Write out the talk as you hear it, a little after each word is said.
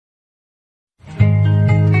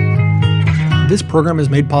This program is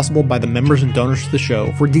made possible by the members and donors to the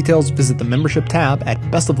show. For details, visit the membership tab at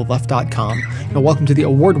bestoftheleft.com. And welcome to the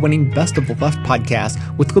award-winning Best of the Left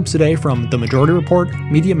podcast, with clips today from The Majority Report,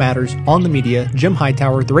 Media Matters, On the Media, Jim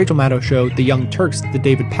Hightower, The Rachel Maddow Show, The Young Turks, The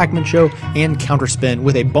David Pakman Show, and Counterspin,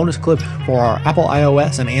 with a bonus clip for our Apple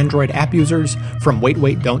iOS and Android app users from Wait,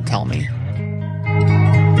 Wait, Don't Tell Me.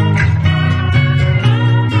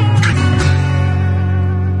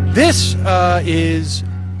 This is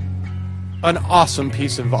an awesome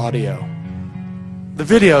piece of audio. The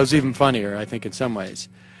video is even funnier, I think, in some ways.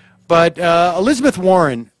 But Elizabeth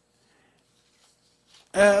Warren,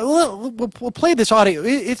 we'll play this audio.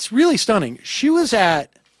 It's really stunning. She was in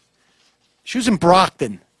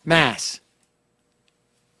Brockton, Massachusetts.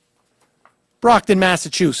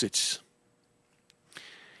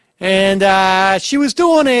 And she was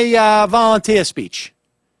doing a volunteer speech.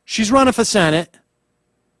 She's running for Senate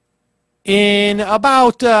in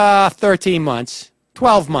about 13 months,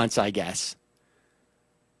 12 months, I guess.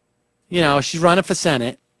 You know, she's running for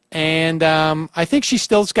Senate, and I think she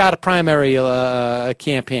still's got a primary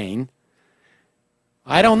campaign.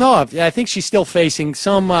 I don't know. I think she's still facing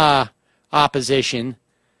some opposition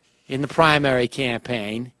in the primary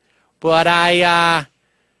campaign, but I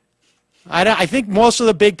think most of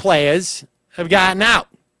the big players have gotten out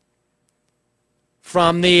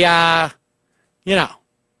from the,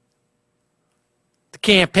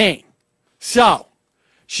 campaign. So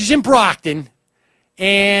she's in Brockton,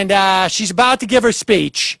 and she's about to give her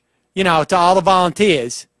speech, to all the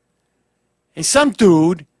volunteers. And some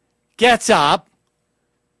dude gets up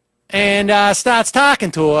and starts talking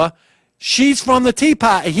to her. She's from the Tea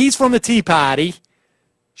Party. He's from the Tea Party.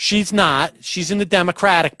 She's not. She's in the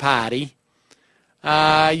Democratic Party.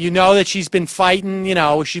 That she's been fighting,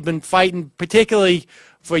 she's been fighting particularly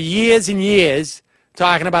for years and years,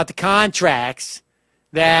 talking about the contracts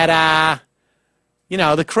that,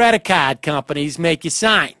 the credit card companies make you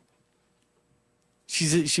sign.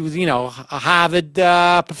 She was, a Harvard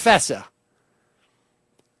professor.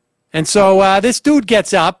 And so this dude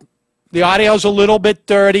gets up. The audio's a little bit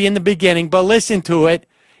dirty in the beginning, but listen to it,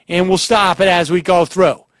 and we'll stop it as we go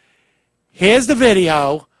through. Here's the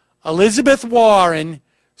video. Elizabeth Warren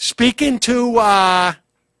speaking to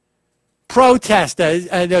protesters,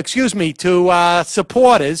 to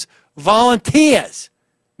supporters, volunteers.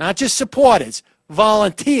 Not just supporters,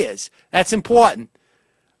 volunteers. That's important.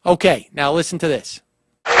 Okay, now listen to this.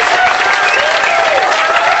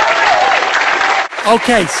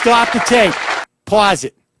 Okay, stop the tape. Pause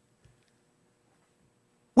it.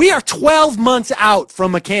 We are 12 months out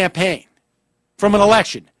from a campaign, from an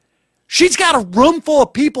election. She's got a room full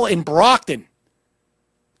of people in Brockton.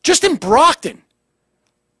 Just in Brockton.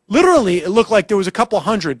 Literally, it looked like there was a couple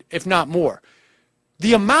hundred, if not more.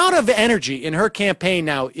 The amount of energy in her campaign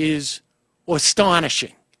now is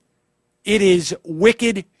astonishing. It is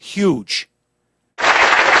wicked huge. The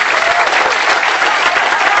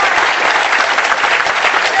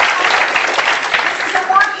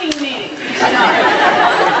working meeting tonight.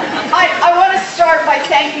 I want to start by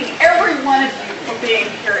thanking every one of you for being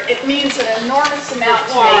here. It means an enormous amount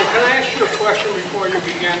to me. Warren, can I ask you a question before you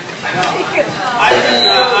begin? I've been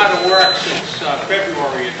out of work since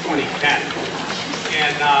February of 2010.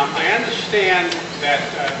 And I understand that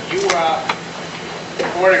you are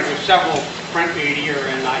reporting with several print media,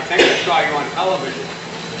 and I think I saw you on television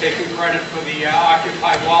taking credit for the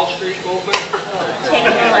Occupy Wall Street movement.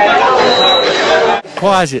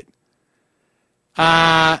 Pause it.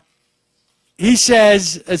 He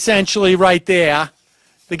says, essentially right there,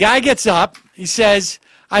 the guy gets up, he says,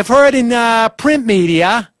 I've heard in print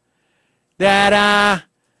media that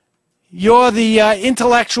you're the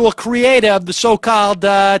intellectual creator of the so-called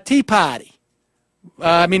Tea Party.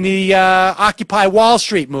 The Occupy Wall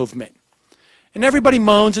Street movement. And everybody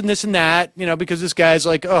moans and this and that, because this guy's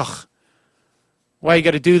like, ugh, why you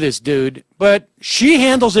got to do this, dude? But she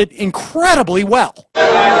handles it incredibly well.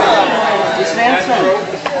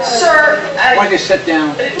 Sir, why don't you sit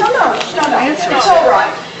down? No. It's all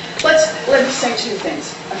right. Let me say two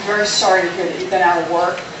things. I'm very sorry to hear that you've been out of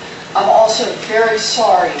work. I'm also very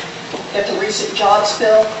sorry that the recent jobs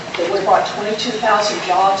bill that would have brought 22,000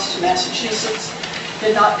 jobs to Massachusetts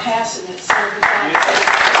did not pass in its 75 days.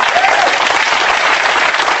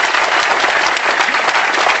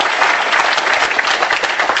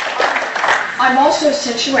 I'm also,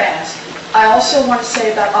 since you asked, I also want to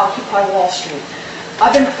say about Occupy Wall Street.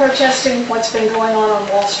 I've been protesting what's been going on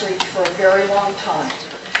Wall Street for a very long time.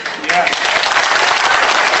 Yeah.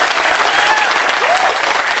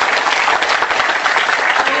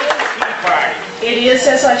 It is,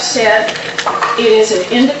 as I've said, it is an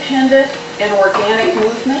independent and organic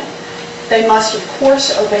movement. They must, of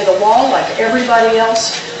course, obey the law like everybody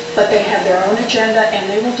else, but they have their own agenda, and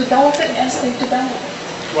they will develop it as they develop it.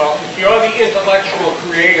 Well, if you're the intellectual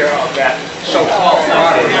creator of that so-called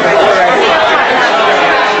product,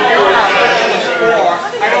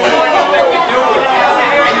 I don't want nothing to do with you.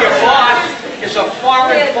 And your boss is a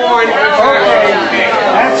foreign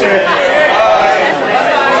That's it.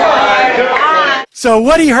 So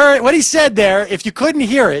what he said there, if you couldn't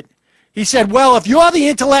hear it, he said, well, if you're the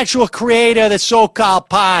intellectual creator of the so-called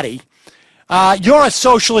party, you're a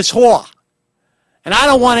socialist whore. And I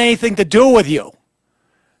don't want anything to do with you.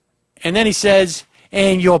 And then he says,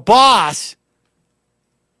 and your boss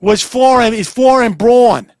is foreign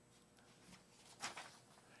brawn.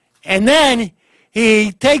 And then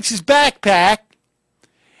he takes his backpack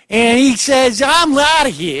and he says, I'm out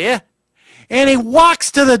of here. And he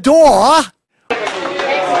walks to the door.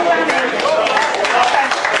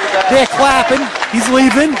 They're clapping. He's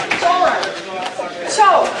leaving.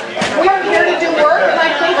 So, we're here to do work, and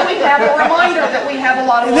I think we have a reminder that we have a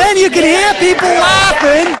lot of work. And then you can hear people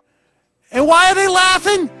laughing. And why are they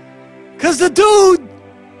laughing? Because the dude,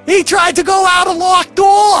 he tried to go out a locked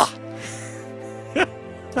door.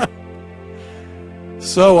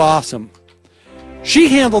 So awesome. She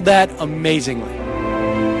handled that amazingly.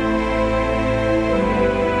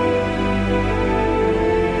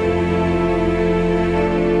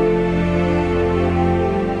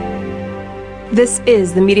 This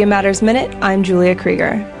is the Media Matters Minute. I'm Julia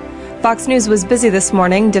Krieger. Fox News was busy this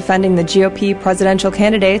morning defending the GOP presidential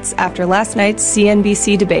candidates after last night's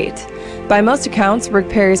CNBC debate. By most accounts, Rick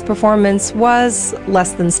Perry's performance was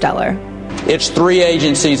less than stellar. It's 3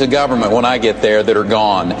 agencies of government when I get there that are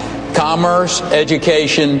gone. Commerce,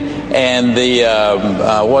 education, and the,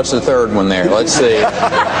 what's the third one there? Let's see.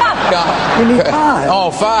 You need 5.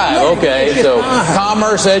 Oh, 5. Okay. So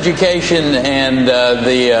commerce, education, and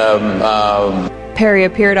Perry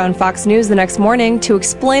appeared on Fox News the next morning to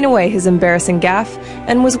explain away his embarrassing gaffe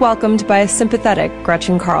and was welcomed by a sympathetic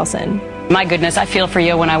Gretchen Carlson. My goodness, I feel for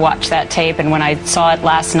you when I watched that tape and when I saw it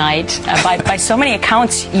last night. By so many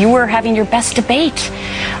accounts, you were having your best debate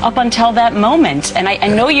up until that moment. And I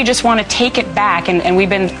know you just want to take it back, and we've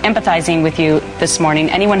been empathizing with you this morning.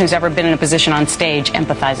 Anyone who's ever been in a position on stage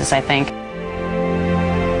empathizes, I think.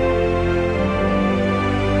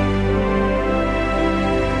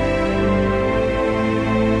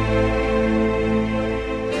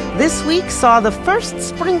 This week saw the first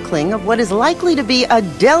sprinkling of what is likely to be a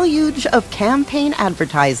deluge of campaign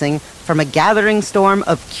advertising from a gathering storm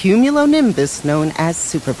of cumulonimbus known as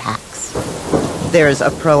super PACs. There's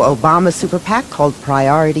a pro-Obama super PAC called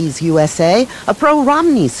Priorities USA, a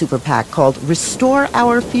pro-Romney super PAC called Restore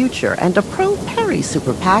Our Future, and a pro-Perry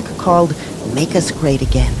super PAC called Make Us Great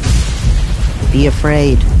Again. Be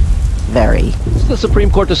afraid. Very. The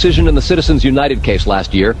Supreme Court decision in the Citizens United case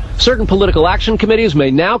last year, certain political action committees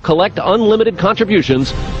may now collect unlimited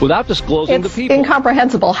contributions without disclosing the people. It's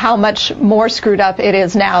incomprehensible how much more screwed up it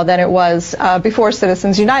is now than it was before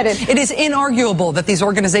Citizens United. It is inarguable that these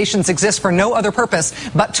organizations exist for no other purpose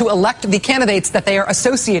but to elect the candidates that they are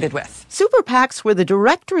associated with. Super PACs were the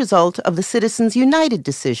direct result of the Citizens United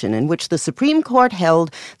decision, in which the Supreme Court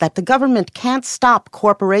held that the government can't stop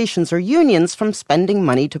corporations or unions from spending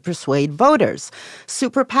money to persuade voters.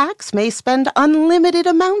 Super PACs may spend unlimited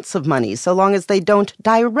amounts of money so long as they don't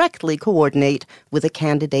directly coordinate with a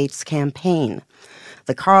candidate's campaign.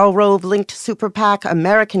 The Karl Rove-linked super PAC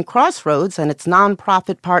American Crossroads and its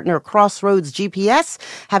nonprofit partner Crossroads GPS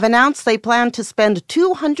have announced they plan to spend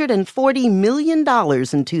 $240 million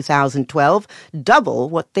in 2012, double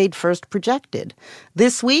what they'd first projected.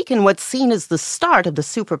 This week, in what's seen as the start of the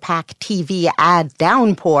super PAC TV ad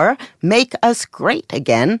downpour, Make Us Great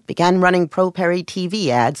Again began running pro-Perry TV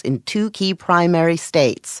ads in 2 key primary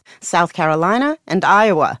states, South Carolina and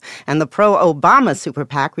Iowa, and the pro-Obama super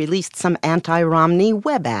PAC released some anti-Romney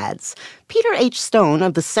web ads. Peter H. Stone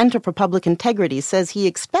of the Center for Public Integrity says he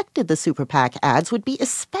expected the super PAC ads would be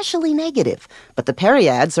especially negative, but the Perry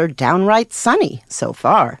ads are downright sunny so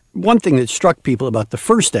far. One thing that struck people about the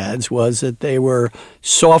first ads was that they were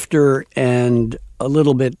softer and a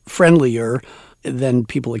little bit friendlier than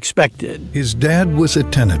people expected. His dad was a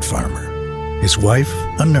tenant farmer, his wife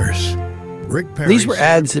a nurse. Rick Perry. These were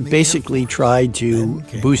ads that basically tried to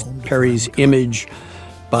boost Perry's image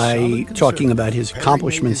by talking about his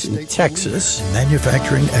accomplishments in Texas.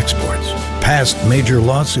 Manufacturing exports. Past major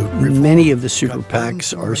lawsuit reforms. Many of the super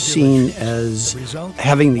PACs are seen as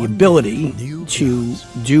having the ability to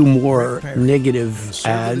do more negative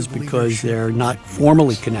ads because they're not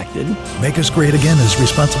formally connected. Make Us Great Again is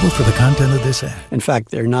responsible for the content of this ad. In fact,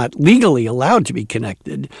 they're not legally allowed to be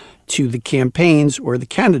connected to the campaigns or the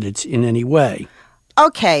candidates in any way.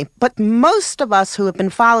 Okay, but most of us who have been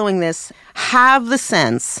following this have the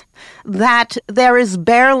sense that there is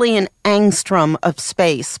barely an angstrom of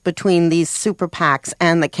space between these super PACs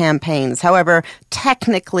and the campaigns. However,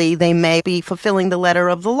 technically, they may be fulfilling the letter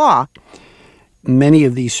of the law. Many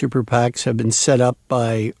of these super PACs have been set up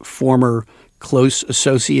by former close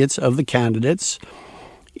associates of the candidates.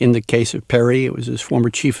 In the case of Perry, it was his former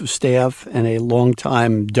chief of staff and a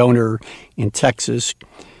longtime donor in Texas.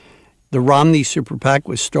 The Romney Super PAC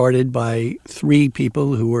was started by 3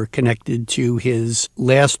 people who were connected to his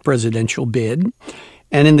last presidential bid.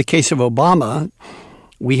 And in the case of Obama,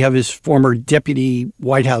 we have his former deputy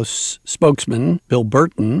White House spokesman, Bill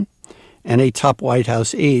Burton, and a top White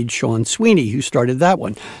House aide, Sean Sweeney, who started that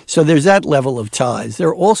one. So there's that level of ties. There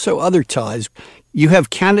are also other ties. You have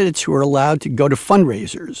candidates who are allowed to go to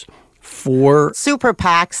fundraisers for super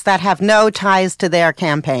PACs that have no ties to their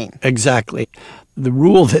campaign. Exactly. The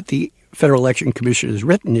rule that the Federal Election Commission has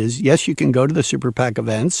written is, yes, you can go to the super PAC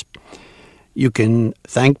events. You can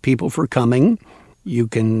thank people for coming. You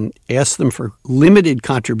can ask them for limited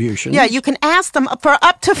contributions. Yeah, you can ask them for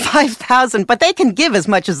up to $5,000, but they can give as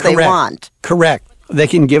much as they want. Correct. They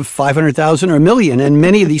can give $500,000 or $1 million, and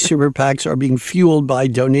many of these super PACs are being fueled by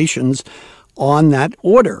donations on that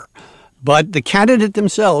order. But the candidate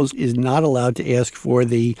themselves is not allowed to ask for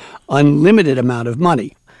the unlimited amount of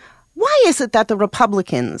money. Why is it that the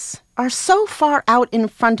Republicans are so far out in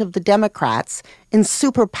front of the Democrats in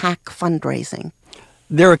super PAC fundraising?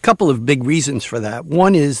 There are a couple of big reasons for that.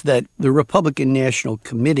 One is that the Republican National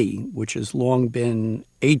Committee, which has long been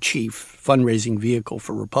a chief fundraising vehicle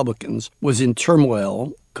for Republicans, was in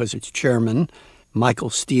turmoil because its chairman, Michael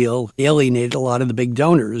Steele, alienated a lot of the big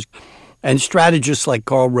donors. And strategists like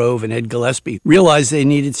Karl Rove and Ed Gillespie realized they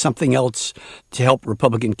needed something else to help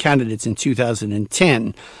Republican candidates in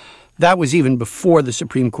 2010. That was even before the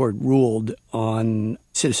Supreme Court ruled on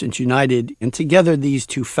Citizens United. And together, these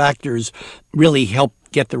two factors really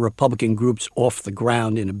helped get the Republican groups off the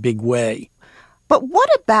ground in a big way. But what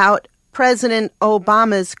about President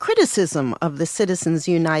Obama's criticism of the Citizens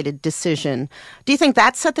United decision? Do you think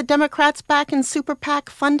that set the Democrats back in super PAC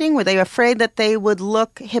funding? Were they afraid that they would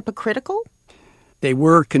look hypocritical? They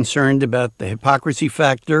were concerned about the hypocrisy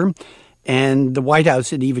factor. And the White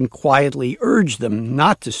House had even quietly urged them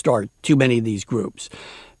not to start too many of these groups.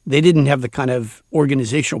 They didn't have the kind of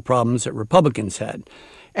organizational problems that Republicans had.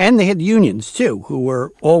 And they had unions, too, who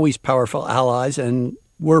were always powerful allies and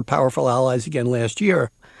were powerful allies again last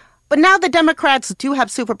year. But now the Democrats do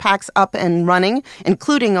have super PACs up and running,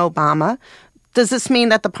 including Obama. Does this mean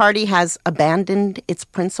that the party has abandoned its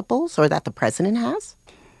principles, or that the president has?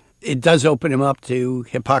 It does open him up to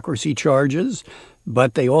hypocrisy charges.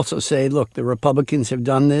 But they also say, look, the Republicans have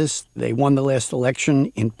done this. They won the last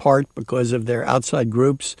election in part because of their outside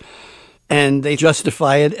groups. And they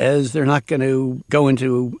justify it as they're not going to go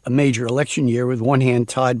into a major election year with one hand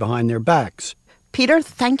tied behind their backs. Peter,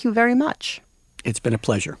 thank you very much. It's been a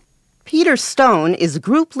pleasure. Peter Stone is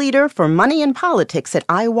group leader for Money and Politics at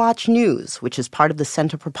iWatch News, which is part of the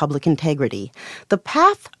Center for Public Integrity. The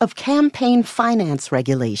path of campaign finance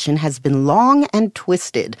regulation has been long and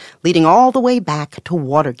twisted, leading all the way back to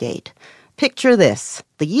Watergate. Picture this.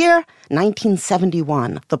 The year,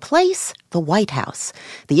 1971. The place, the White House.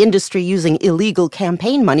 The industry using illegal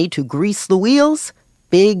campaign money to grease the wheels,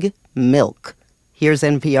 big milk. Here's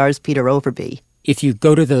NPR's Peter Overby. If you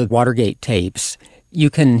go to the Watergate tapes, you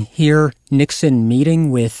can hear Nixon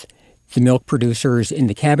meeting with the milk producers in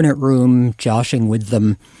the cabinet room, joshing with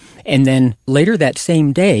them. And then later that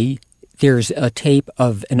same day, there's a tape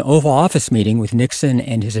of an Oval Office meeting with Nixon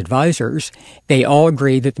and his advisors. They all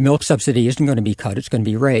agree that the milk subsidy isn't going to be cut, it's going to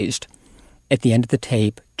be raised. At the end of the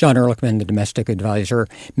tape, John Ehrlichman, the domestic advisor,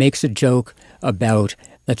 makes a joke about,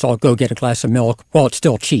 let's all go get a glass of milk while it's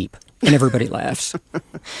still cheap. And everybody laughs.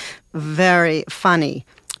 Very funny.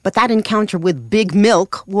 But that encounter with Big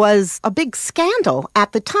Milk was a big scandal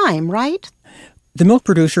at the time, right? The milk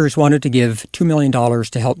producers wanted to give $2 million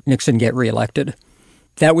to help Nixon get reelected.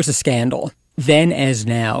 That was a scandal. Then as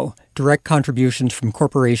now, direct contributions from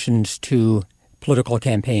corporations to political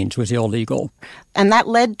campaigns was illegal. And that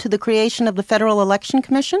led to the creation of the Federal Election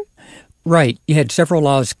Commission? Right. You had several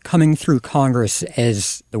laws coming through Congress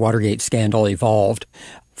as the Watergate scandal evolved.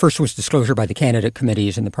 First was disclosure by the candidate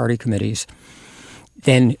committees and the party committees.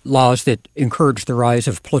 Then laws that encouraged the rise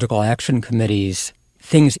of political action committees.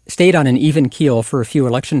 Things stayed on an even keel for a few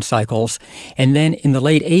election cycles. And then in the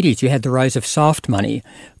late 80s, you had the rise of soft money,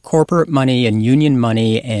 corporate money and union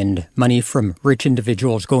money and money from rich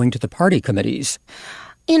individuals going to the party committees.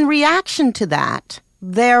 In reaction to that,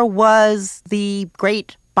 there was the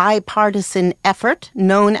great bipartisan effort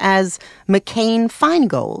known as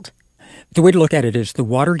McCain-Feingold. The way to look at it is the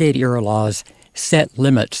Watergate-era laws set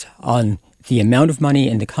limits on the amount of money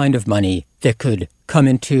and the kind of money that could come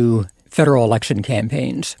into federal election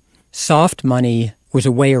campaigns. Soft money was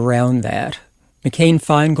a way around that.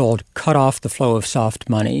 McCain-Feingold cut off the flow of soft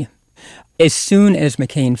money. As soon as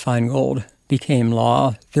McCain-Feingold became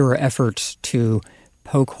law, there were efforts to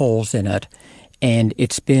poke holes in it, and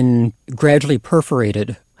it's been gradually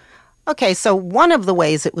perforated. Okay, so one of the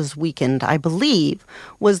ways it was weakened, I believe,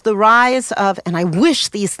 was the rise of, and I wish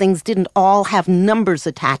these things didn't all have numbers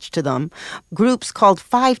attached to them, groups called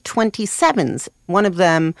 527s. One of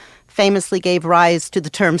them famously gave rise to the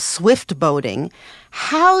term swift boating.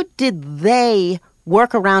 How did they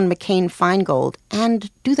work around McCain-Feingold, and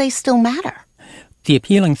do they still matter? The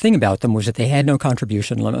appealing thing about them was that they had no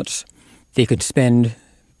contribution limits. They could spend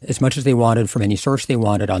as much as they wanted from any source they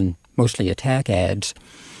wanted on mostly attack ads.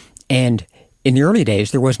 And in the early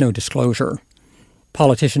days, there was no disclosure.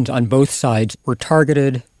 Politicians on both sides were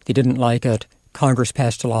targeted. They didn't like it. Congress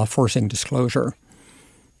passed a law forcing disclosure.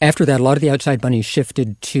 After that, a lot of the outside money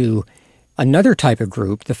shifted to another type of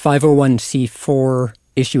group, the 501c4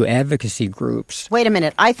 issue advocacy groups. Wait a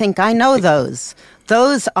minute. I think I know those.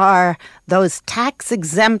 Those are those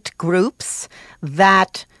tax-exempt groups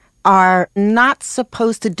that are not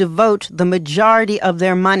supposed to devote the majority of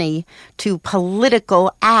their money to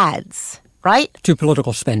political ads, right? To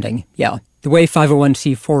political spending, yeah. The way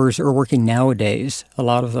 501c4s are working nowadays, a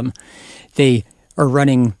lot of them, they are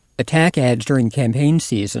running attack ads during campaign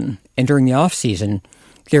season, and during the off-season,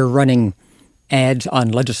 they're running ads on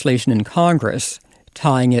legislation in Congress,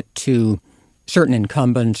 tying it to certain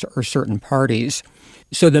incumbents or certain parties.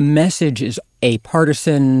 So the message is a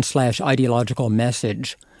partisan/ideological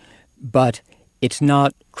message, but it's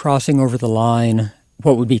not crossing over the line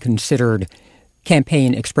what would be considered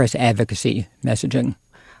campaign express advocacy messaging.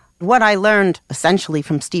 What I learned essentially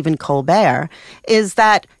from Stephen Colbert is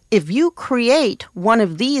that if you create one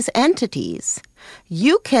of these entities,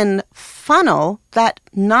 you can funnel that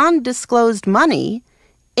non-disclosed money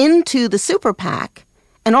into the super PAC,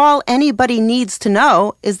 and all anybody needs to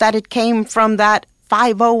know is that it came from that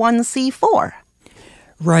 501c4.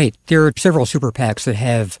 Right. There are several super PACs that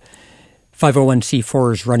have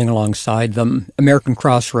 501c4s running alongside them. American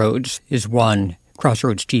Crossroads is one.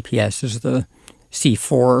 Crossroads GPS is the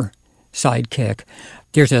C4 sidekick.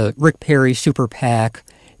 There's a Rick Perry super PAC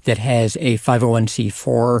that has a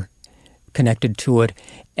 501c4 connected to it.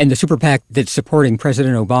 And the super PAC that's supporting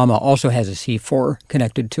President Obama also has a C4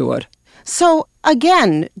 connected to it. So,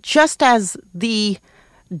 again, just as the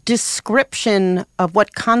description of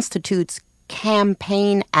what constitutes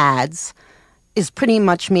campaign ads is pretty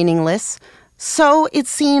much meaningless, so it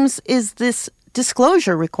seems is this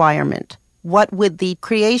disclosure requirement. What with the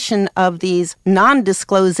creation of these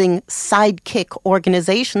non-disclosing sidekick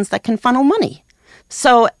organizations that can funnel money.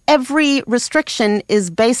 So every restriction is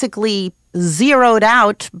basically zeroed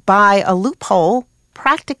out by a loophole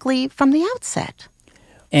practically from the outset.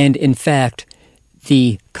 And in fact,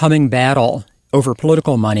 the coming battle over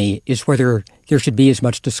political money is whether there should be as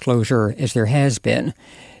much disclosure as there has been.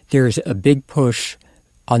 There's a big push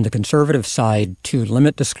on the conservative side to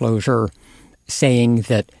limit disclosure, saying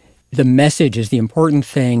that the message is the important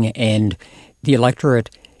thing and the electorate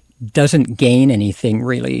doesn't gain anything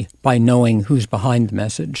really by knowing who's behind the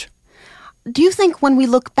message. Do you think when we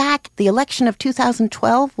look back, the election of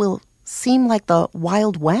 2012 will seem like the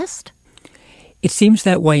Wild West? It seems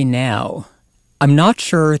that way now. I'm not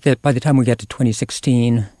sure that by the time we get to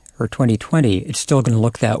 2016 or 2020, it's still going to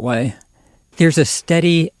look that way. There's a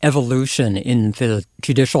steady evolution in the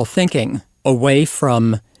judicial thinking away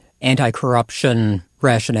from anti-corruption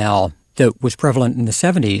rationale that was prevalent in the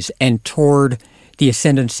 70s and toward the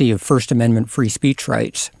ascendancy of First Amendment free speech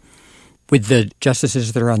rights. With the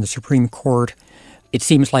justices that are on the Supreme Court, it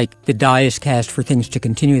seems like the die is cast for things to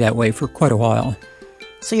continue that way for quite a while.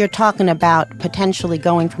 So you're talking about potentially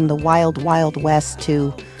going from the Wild, Wild West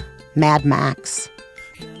to Mad Max.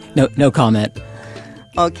 No comment.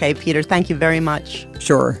 Okay, Peter, thank you very much.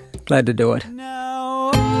 Sure. Glad to do it.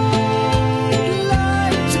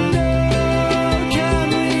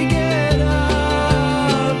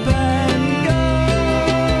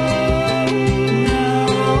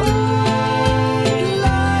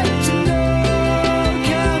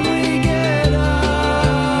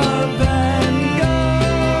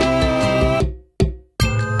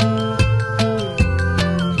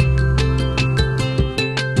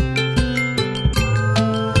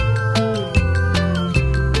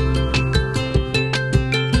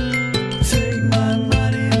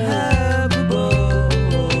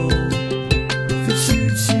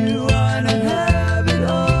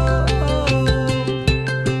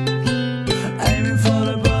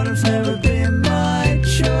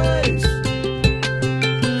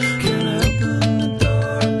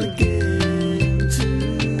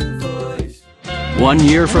 1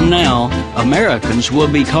 year from now, Americans will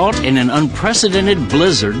be caught in an unprecedented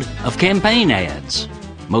blizzard of campaign ads.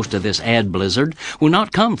 Most of this ad blizzard will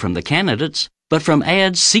not come from the candidates, but from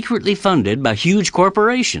ads secretly funded by huge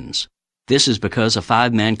corporations. This is because a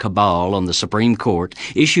 5-man cabal on the Supreme Court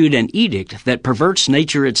issued an edict that perverts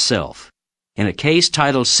nature itself. In a case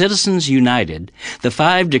titled Citizens United, the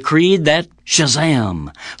 5 decreed that,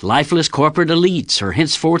 Shazam! Lifeless corporate elites are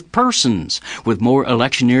henceforth persons with more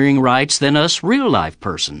electioneering rights than us real-life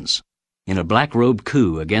persons. In a black-robe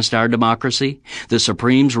coup against our democracy, the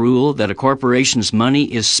Supremes rule that a corporation's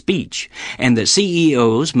money is speech and that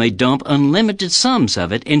CEOs may dump unlimited sums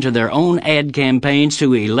of it into their own ad campaigns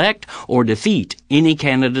to elect or defeat any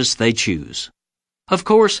candidates they choose. Of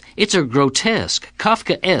course, it's a grotesque,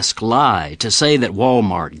 Kafkaesque lie to say that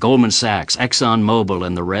Walmart, Goldman Sachs, ExxonMobil,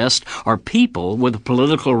 and the rest are people with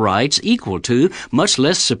political rights equal to, much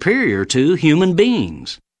less superior to, human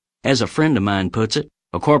beings. As a friend of mine puts it,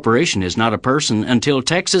 a corporation is not a person until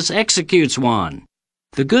Texas executes one.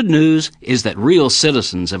 The good news is that real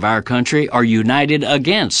citizens of our country are united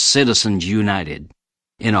against Citizens United.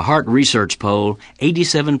 In a Hart Research poll,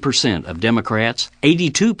 87% of Democrats,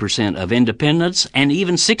 82% of independents, and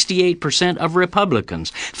even 68% of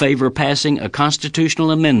Republicans favor passing a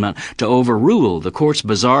constitutional amendment to overrule the court's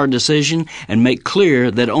bizarre decision and make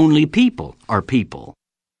clear that only people are people.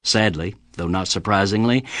 Sadly, though not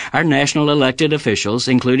surprisingly, our national elected officials,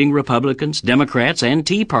 including Republicans, Democrats, and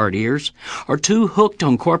Tea Partiers, are too hooked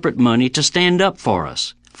on corporate money to stand up for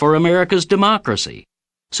us, for America's democracy.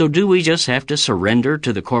 So do we just have to surrender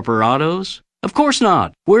to the corporados? Of course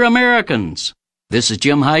not. We're Americans. This is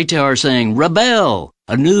Jim Hightower saying, Rebel!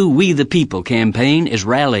 A new We the People campaign is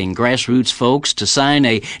rallying grassroots folks to sign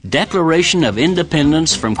a Declaration of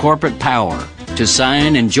Independence from Corporate Power. To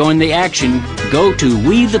sign and join the action, go to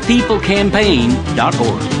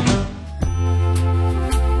wethepeoplecampaign.org.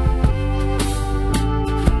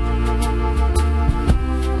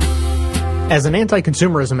 As an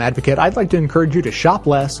anti-consumerism advocate, I'd like to encourage you to shop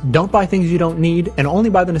less, don't buy things you don't need, and only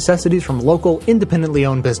buy the necessities from local, independently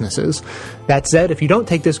owned businesses. That said, if you don't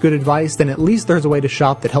take this good advice, then at least there's a way to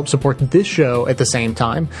shop that helps support this show at the same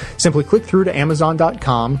time. Simply click through to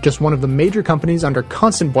Amazon.com, just one of the major companies under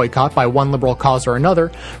constant boycott by one liberal cause or another,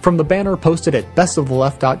 from the banner posted at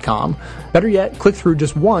bestoftheleft.com. Better yet, click through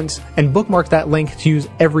just once and bookmark that link to use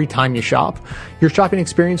every time you shop. Your shopping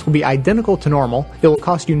experience will be identical to normal. It will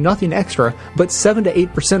cost you nothing extra, but 7 to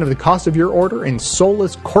 8% of the cost of your order in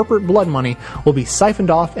soulless corporate blood money will be siphoned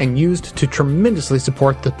off and used to tremendously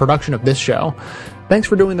support the production of this show. Thanks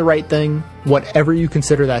for doing the right thing, whatever you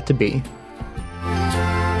consider that to be.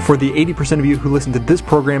 For the 80% of you who listen to this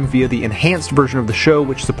program via the enhanced version of the show,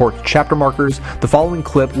 which supports chapter markers, the following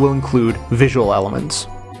clip will include visual elements.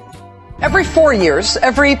 Every 4 years,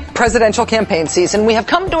 every presidential campaign season, we have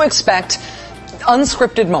come to expect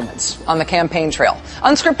unscripted moments on the campaign trail.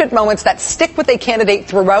 Unscripted moments that stick with a candidate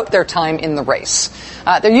throughout their time in the race.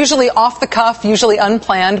 They're usually off the cuff, usually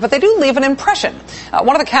unplanned, but they do leave an impression.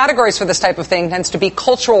 One of the categories for this type of thing tends to be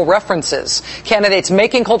cultural references. Candidates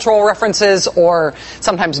making cultural references or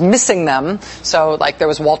sometimes missing them. So, like there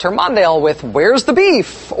was Walter Mondale with "Where's the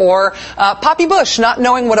beef?" or Poppy Bush not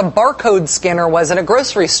knowing what a barcode scanner was in a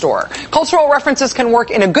grocery store. Cultural references can work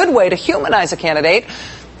in a good way to humanize a candidate,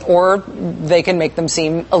 or they can make them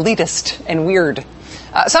seem elitist and weird.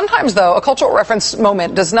 Sometimes, though, a cultural reference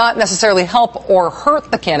moment does not necessarily help or hurt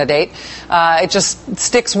the candidate. It just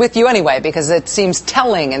sticks with you anyway because it seems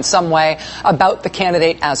telling in some way about the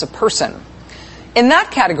candidate as a person. In that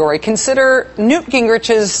category, consider Newt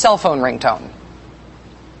Gingrich's cell phone ringtone.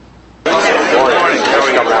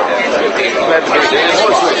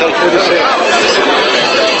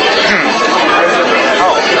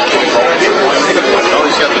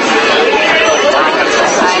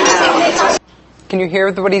 Can you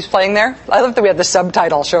hear what he's playing there? I love that we have the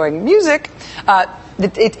subtitle showing music.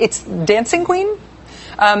 It's Dancing Queen.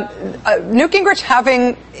 Newt Gingrich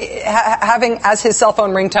having as his cell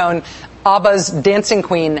phone ringtone ABBA's Dancing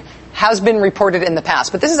Queen has been reported in the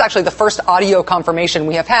past, but this is actually the first audio confirmation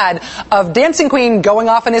we have had of Dancing Queen going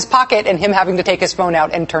off in his pocket and him having to take his phone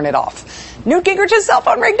out and turn it off. Newt Gingrich's cell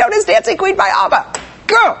phone ringtone is Dancing Queen by ABBA.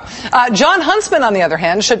 Go! Jon Huntsman, on the other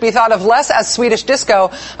hand, should be thought of less as Swedish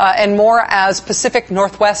disco and more as Pacific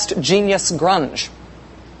Northwest genius grunge.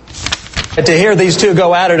 To hear these two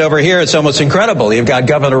go at it over here, it's almost incredible. You've got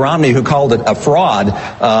Governor Romney, who called it a fraud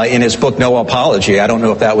in his book, No Apology. I don't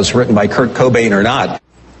know if that was written by Kurt Cobain or not.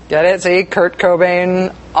 Get it? See, Kurt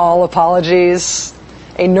Cobain, all apologies.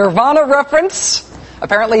 A Nirvana reference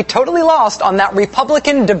apparently totally lost on that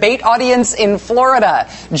Republican debate audience in Florida.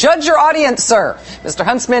 Judge your audience, sir. Mr.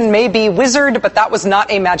 Huntsman may be wizard, but that was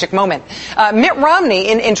not a magic moment. Mitt Romney,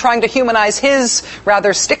 in trying to humanize his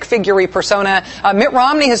rather stick-figure-y persona, Mitt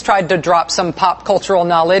Romney has tried to drop some pop cultural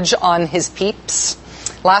knowledge on his peeps.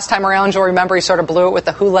 Last time around, you'll remember he sort of blew it with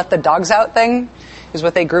the "Who Let the Dogs Out" thing. He was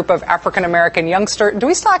with a group of African-American youngsters. Do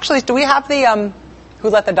we have the "Who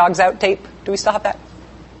Let the Dogs Out" tape? Do we still have that?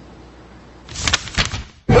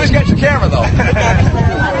 Who's got your camera, though?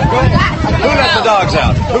 Who let the dogs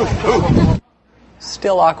out? Who?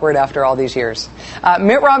 Still awkward after all these years.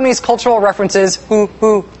 Mitt Romney's cultural references,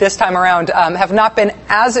 who this time around, have not been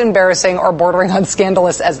as embarrassing or bordering on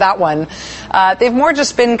scandalous as that one. They've more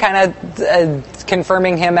just been kind of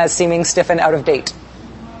confirming him as seeming stiff and out of date.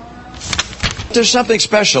 There's something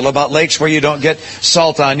special about lakes where you don't get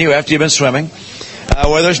salt on you after you've been swimming,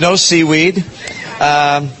 where there's no seaweed,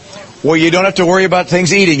 where you don't have to worry about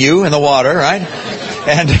things eating you in the water, right?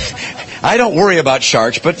 And I don't worry about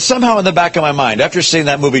sharks, but somehow in the back of my mind, after seeing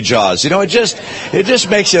that movie Jaws, it just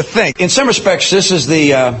makes you think. In some respects, this is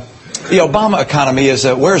the Obama economy is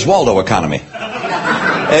a Where's Waldo economy.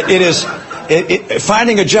 It is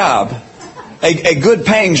finding a job, a good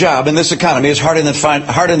paying job in this economy is harder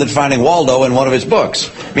than finding Waldo in one of his books.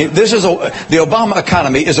 I mean, the Obama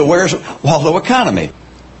economy is a Where's Waldo economy.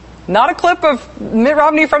 Not a clip of Mitt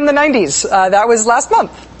Romney from the 90s. That was last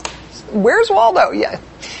month. Where's Waldo? Yeah.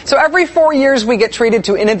 So every 4 years we get treated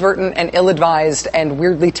to inadvertent and ill-advised and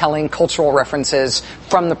weirdly telling cultural references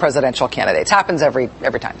from the presidential candidates. Happens every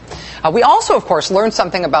time. We also, of course, learn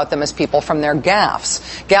something about them as people from their gaffes.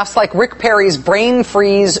 Gaffes like Rick Perry's brain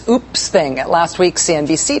freeze oops thing at last week's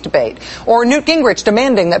CNBC debate. Or Newt Gingrich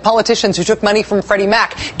demanding that politicians who took money from Freddie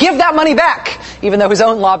Mac give that money back, even though his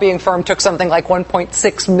own lobbying firm took something like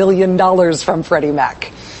 $1.6 million from Freddie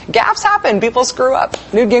Mac. Gaffes happen. People screw up.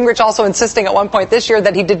 Newt Gingrich also insisting at one point this year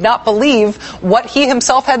that he did not believe what he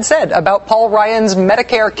himself had said about Paul Ryan's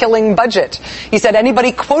Medicare-killing budget. He said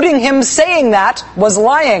anybody quoting him saying that was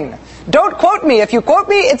lying. Don't quote me. If you quote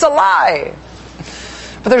me, it's a lie.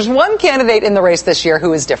 But there's one candidate in the race this year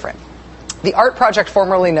who is different. The art project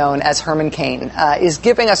formerly known as Herman Cain is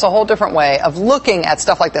giving us a whole different way of looking at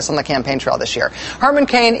stuff like this on the campaign trail this year. Herman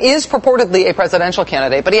Cain is purportedly a presidential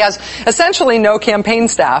candidate, but he has essentially no campaign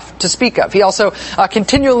staff to speak of. He also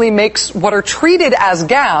continually makes what are treated as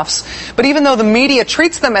gaffes, but even though the media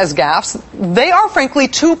treats them as gaffes, they are frankly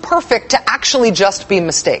too perfect to actually just be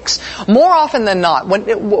mistakes. More often than not,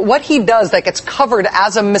 what he does that gets covered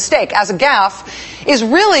as a mistake, as a gaffe, is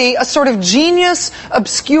really a sort of genius,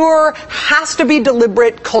 obscure, has to be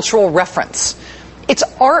deliberate cultural reference. It's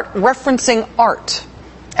art referencing art.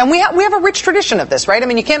 And we have a rich tradition of this, right? I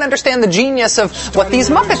mean, you can't understand the genius of what these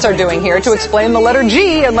Muppets are doing here to explain the letter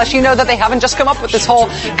G unless you know that they haven't just come up with this whole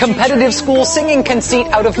competitive school singing conceit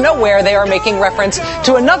out of nowhere. They are making reference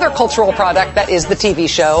to another cultural product that is the TV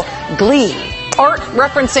show Glee. Art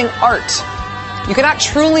referencing art. You cannot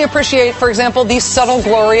truly appreciate, for example, the subtle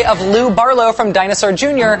glory of Lou Barlow from Dinosaur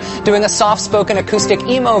Jr. doing a soft-spoken acoustic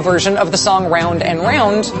emo version of the song Round and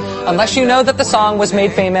Round, unless you know that the song was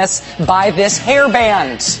made famous by this hair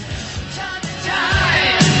band.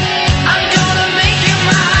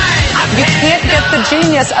 You can't get the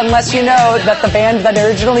genius unless you know that the band that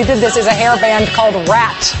originally did this is a hair band called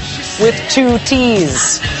Rat, with 2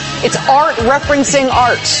 T's. It's art referencing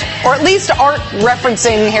art, or at least art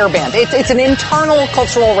referencing hairband. It's an internal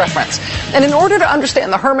cultural reference. And in order to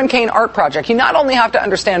understand the Herman Cain art project, you not only have to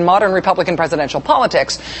understand modern Republican presidential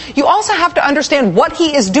politics, you also have to understand what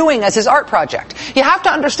he is doing as his art project. You have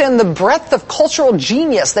to understand the breadth of cultural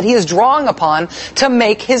genius that he is drawing upon to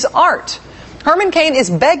make his art. Herman Cain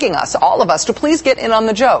is begging us, all of us, to please get in on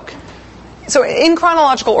the joke. So in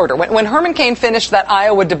chronological order, when Herman Cain finished that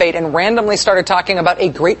Iowa debate and randomly started talking about a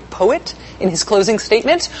great poet in his closing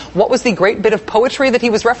statement, what was the great bit of poetry that he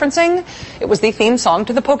was referencing? It was the theme song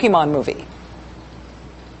to the Pokemon movie.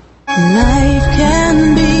 Life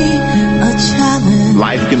can be a challenge.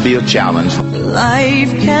 Life can be a challenge.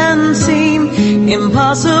 Life can seem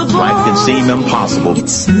impossible. Life can seem impossible.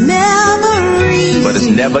 It's never easy. But it's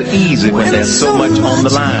never easy when there's so much on the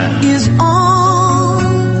line. Is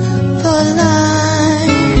on the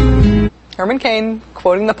line. Herman Cain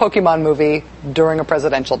quoting the Pokemon movie during a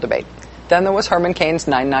presidential debate. Then there was Herman Cain's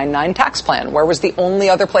 999 tax plan. Where was the only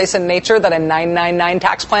other place in nature that a 999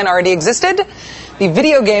 tax plan already existed? The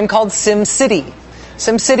video game called SimCity.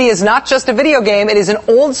 SimCity is not just a video game, it is an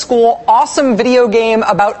old school, awesome video game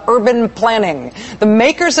about urban planning. The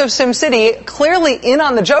makers of SimCity, clearly in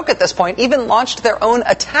on the joke at this point, even launched their own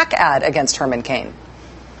attack ad against Herman Cain.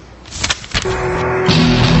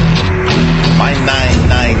 my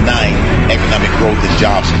 999 economic growth and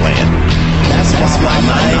jobs plan. That's my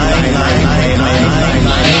 999.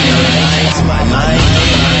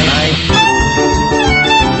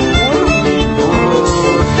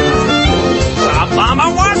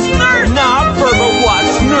 Obama Wassner? Nah, Burma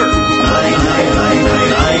Wassner.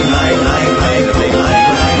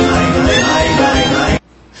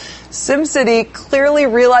 SimCity clearly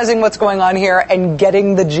realizing what's going on here and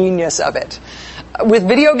getting the genius of it. With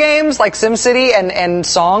video games like SimCity and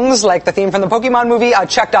songs like the theme from the Pokemon movie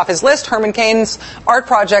checked off his list, Herman Cain's art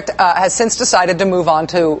project has since decided to move on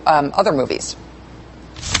to other movies.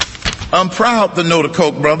 I'm proud to know the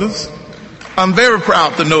Koch brothers. I'm very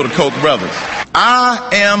proud to know the Koch brothers. I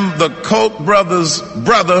am the Koch brothers'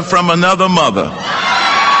 brother from another mother.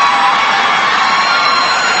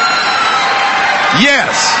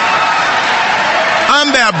 Yes.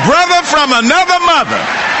 I'm their brother from another mother.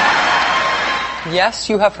 Yes,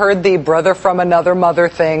 you have heard the brother from another mother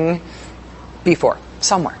thing before,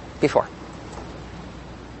 somewhere before.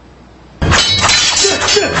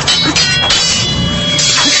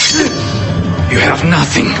 You have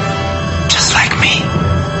nothing, just like me.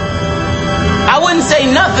 I wouldn't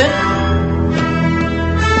say nothing.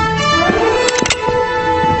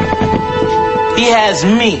 He has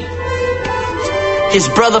me, his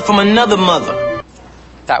brother from another mother.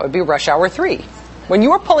 That would be Rush Hour 3. When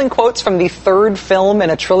you are pulling quotes from the third film in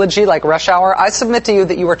a trilogy like Rush Hour, I submit to you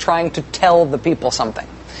that you are trying to tell the people something.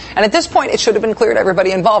 And at this point, it should have been clear to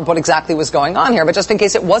everybody involved what exactly was going on here. But just in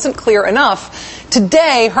case it wasn't clear enough,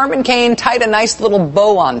 today, Herman Cain tied a nice little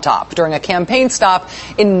bow on top during a campaign stop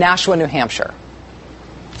in Nashua, New Hampshire.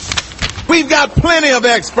 We've got plenty of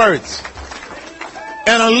experts.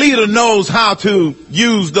 And a leader knows how to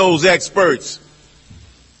use those experts.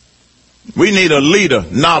 We need a leader,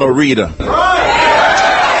 not a reader.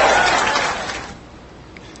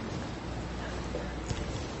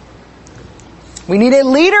 We need a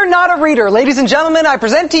leader, not a reader. Ladies and gentlemen, I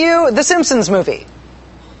present to you The Simpsons movie.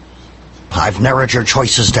 I've narrowed your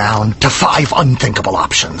choices down to 5 unthinkable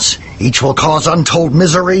options. Each will cause untold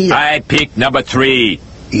misery. I picked number 3.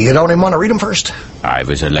 You don't even want to read them first? I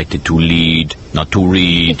was elected to lead, not to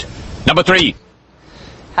read. Number 3.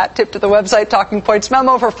 Hat tip to the website Talking Points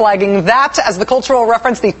Memo for flagging that as the cultural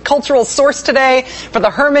reference, the cultural source today for the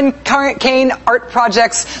Herman Cain Art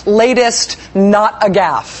Project's latest Not a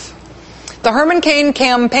Gaffe. The Herman Cain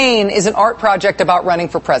campaign is an art project about running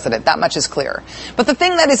for president. That much is clear. But the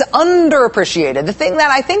thing that is underappreciated, the thing that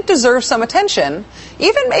I think deserves some attention,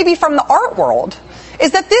 even maybe from the art world,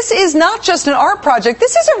 is that this is not just an art project.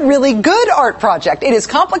 This is a really good art project. It is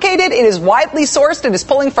complicated. It is widely sourced. It is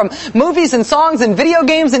pulling from movies and songs and video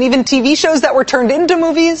games and even TV shows that were turned into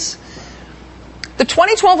movies. The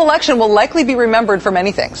 2012 election will likely be remembered for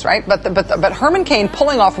many things, right? But Herman Cain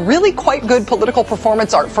pulling off really quite good political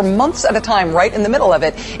performance art for months at a time right in the middle of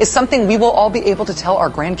it is something we will all be able to tell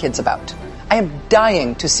our grandkids about. I am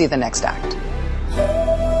dying to see the next act.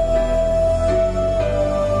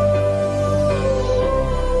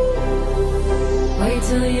 Wait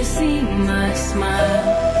till you see my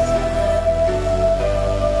smile.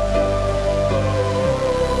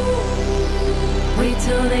 Wait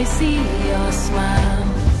till they see your smile.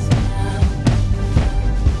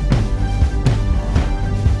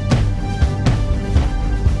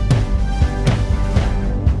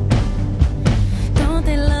 Don't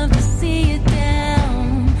they love to see you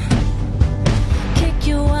down? Kick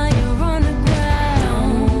you while you're on the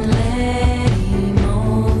ground. Don't let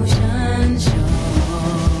emotion show.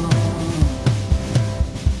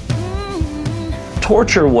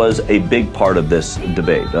 Torture was a big part of this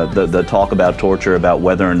debate. The talk about torture, about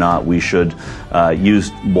whether or not we should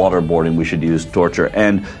use waterboarding, we should use torture.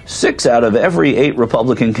 And 6 out of every 8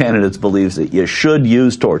 Republican candidates believes that you should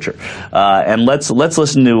use torture. And let's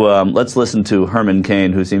listen to Herman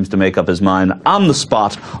Cain, who seems to make up his mind on the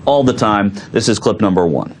spot all the time. This is clip number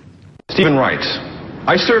 1. Stephen writes,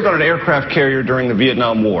 I served on an aircraft carrier during the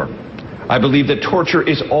Vietnam War. I believe that torture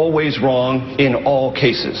is always wrong in all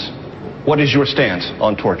cases. What is your stance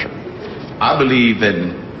on torture? I believe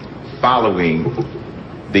in following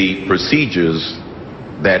the procedures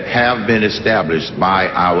that have been established by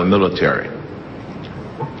our military.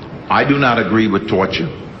 I do not agree with torture,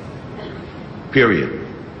 period.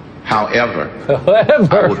 However,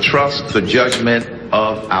 I will trust the judgment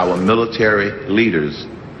of our military leaders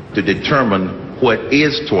to determine what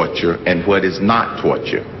is torture and what is not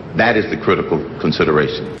torture. That is the critical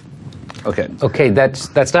consideration. Okay,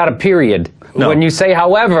 that's not a period. No. When you say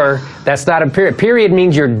however, that's not a period. Period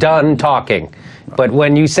means you're done talking. But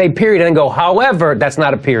when you say period and go, however, that's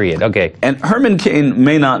not a period. Okay. And Herman Cain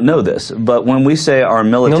may not know this, but when we say our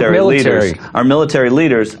military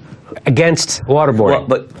leaders against waterboarding, well,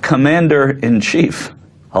 but Commander-in-Chief.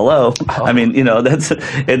 Hello. I mean, that's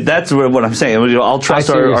what I'm saying. I'll trust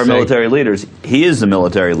our military leaders. He is the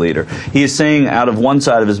military leader. He is saying out of one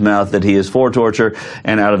side of his mouth that he is for torture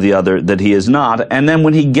and out of the other that he is not. And then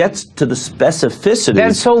when he gets to the specificities...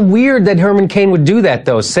 That's so weird that Herman Cain would do that,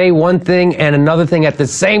 though. Say one thing and another thing at the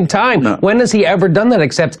same time. No. When has he ever done that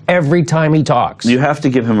except every time he talks? You have to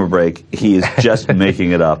give him a break. He is just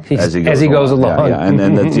making it up as he goes along. Yeah. And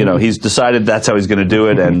then that's, he's decided that's how he's going to do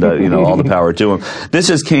it, and all the power to him. This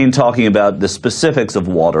is Cain talking about the specifics of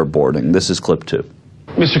waterboarding. This is clip 2.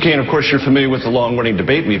 Mr. Cain, of course, you're familiar with the long-running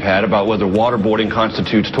debate we've had about whether waterboarding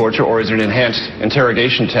constitutes torture or is it an enhanced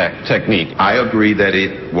interrogation technique. I agree that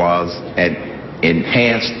it was an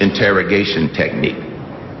enhanced interrogation technique.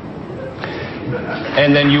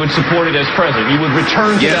 And then you would support it as president. You would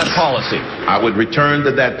return to that policy. I would return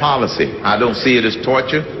to that policy. I don't see it as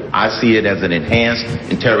torture. I see it as an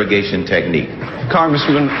enhanced interrogation technique.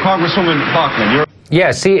 Congresswoman Bachmann, you're...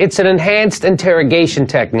 Yeah, see, it's an enhanced interrogation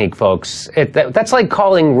technique, folks. That's like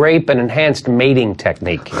calling rape an enhanced mating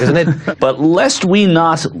technique, isn't it? But lest we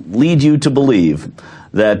not lead you to believe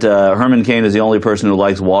that Herman Cain is the only person who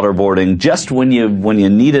likes waterboarding, just when you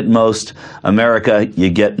need it most, America, you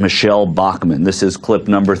get Michelle Bachmann. This is clip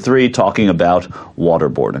number 3 talking about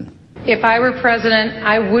waterboarding. If I were president,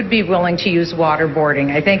 I would be willing to use waterboarding.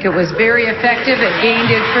 I think it was very effective. It gained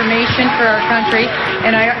information for our country.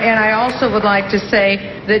 And I also would like to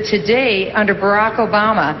say that today, under Barack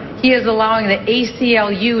Obama, he is allowing the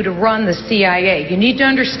ACLU to run the CIA. You need to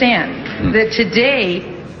understand that today,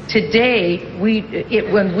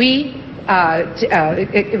 when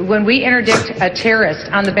we interdict a terrorist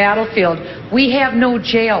on the battlefield, we have no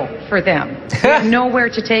jail for them. We have nowhere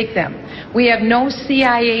to take them. We have no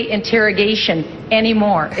CIA interrogation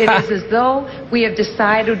anymore. It is as though we have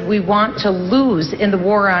decided we want to lose in the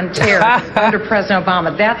war on terror under President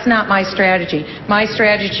Obama. That's not my strategy. My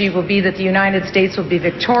strategy will be that the United States will be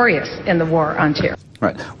victorious in the war on terror.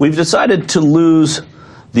 Right. We've decided to lose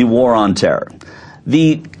the war on terror.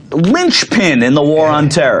 The linchpin in the war on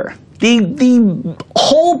terror, the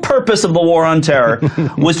whole purpose of the war on terror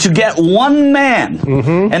was to get one man.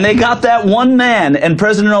 And they got that one man, and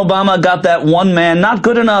President Obama got that one man. Not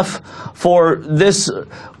good enough for this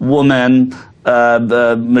woman,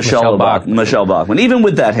 Michelle Bachmann. Even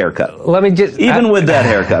with that haircut. With that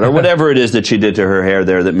haircut, or whatever it is that she did to her hair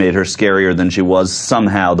there that made her scarier than she was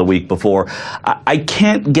somehow the week before. I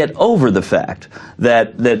can't get over the fact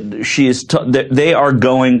that she is they are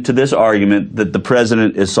going to this argument that the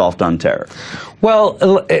president is soft on terror. Well,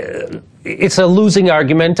 it's a losing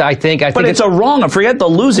argument, I think. But it's a wrong. Forget the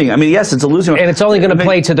losing. I mean, yes, it's a losing. And it's only going to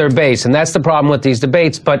play to their base, and that's the problem with these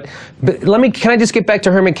debates. But can I just get back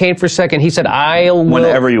to Herman Cain for a second? He said,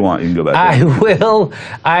 whenever you want, you can go back.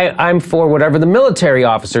 I'm for whatever the military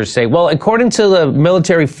officers say. Well, according to the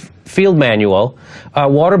military field manual,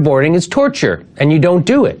 waterboarding is torture, and you don't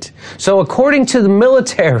do it. So according to the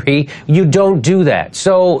military, you don't do that.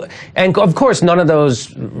 So, and of course, none of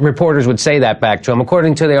those reporters would say that back to him.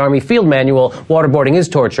 According to the Army field manual, waterboarding is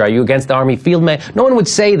torture. Are you against the Army field manual? No one would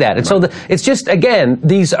say that. And so it's just, again,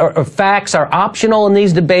 these facts are optional in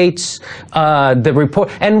these debates. The report,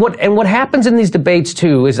 and what happens in these debates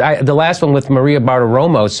too is the last one with Maria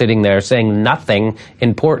Bartiromo sitting there saying nothing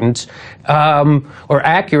important or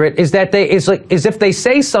accurate is that is if they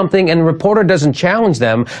say something and the reporter doesn't challenge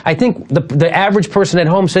them. I think the average person at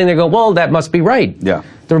home sitting there go, well, that must be right. Yeah.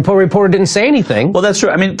 The reporter didn't say anything. Well, that's true.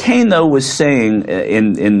 I mean, Cain, though, was saying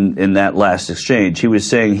in that last exchange, he was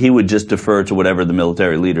saying he would just defer to whatever the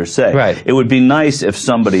military leaders say. Right. It would be nice if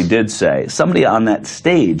somebody on that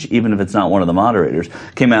stage, even if it's not one of the moderators,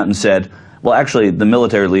 came out and said, well, actually, the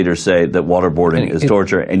military leaders say that waterboarding is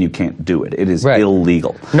torture, and you can't do it. It is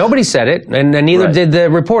illegal. Nobody said it, and neither did the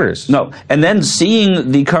reporters. No. And then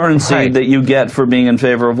seeing the currency that you get for being in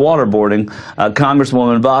favor of waterboarding,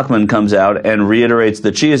 Congresswoman Bachmann comes out and reiterates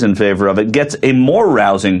that she is in favor of it, gets a more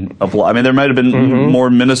rousing applause. I mean, there might have been more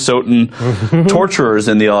Minnesotan torturers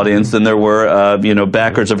in the audience than there were,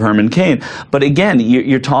 backers of Herman Cain. But again,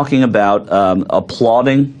 you're talking about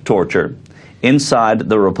applauding torture inside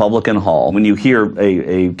the Republican hall. When you hear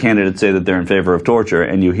a candidate say that they're in favor of torture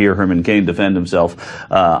and you hear Herman Cain defend himself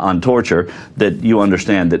on torture, that you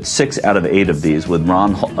understand that 6 out of 8 of these, with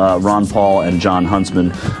Ron Paul and John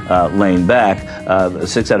Huntsman laying back,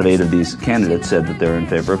 6 out of 8 of these candidates said that they're in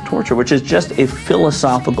favor of torture, which is just a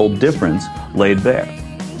philosophical difference laid bare.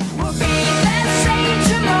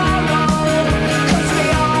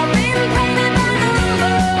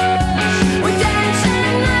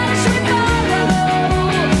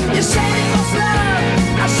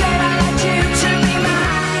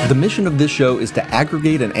 The mission of this show is to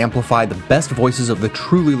aggregate and amplify the best voices of the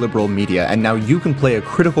truly liberal media, and now you can play a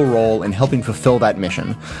critical role in helping fulfill that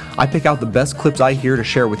mission. I pick out the best clips I hear to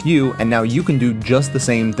share with you, and now you can do just the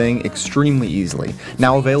same thing extremely easily.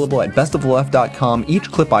 Now available at bestoftheleft.com,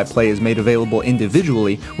 each clip I play is made available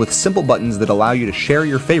individually with simple buttons that allow you to share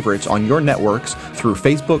your favorites on your networks through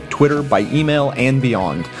Facebook, Twitter, by email, and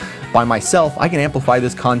beyond. By myself, I can amplify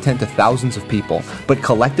this content to thousands of people, but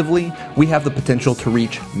collectively, we have the potential to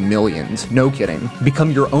reach millions. No kidding.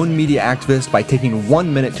 Become your own media activist by taking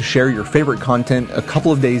 1 minute to share your favorite content a couple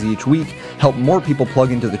of days each week, help more people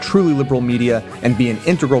plug into the truly liberal media, and be an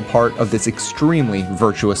integral part of this extremely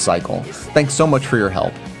virtuous cycle. Thanks so much for your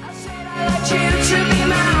help.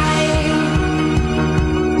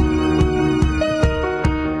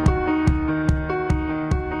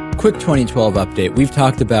 Quick 2012 update. We've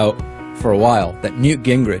talked about for a while that Newt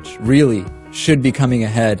Gingrich really should be coming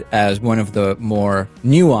ahead as one of the more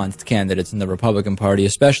nuanced candidates in the Republican Party,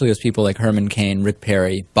 especially as people like Herman Cain, Rick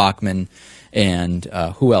Perry, Bachmann, and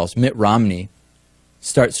who else? Mitt Romney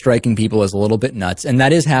start striking people as a little bit nuts, and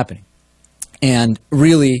that is happening. And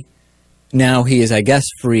really, now he is, I guess,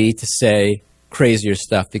 free to say crazier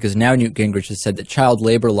stuff, because now Newt Gingrich has said that child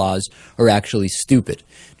labor laws are actually stupid.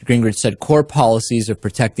 Gingrich said core policies of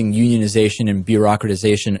protecting unionization and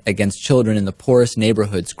bureaucratization against children in the poorest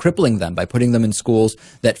neighborhoods, crippling them by putting them in schools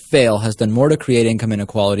that fail, has done more to create income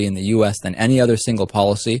inequality in the U.S. than any other single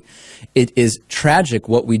policy. It is tragic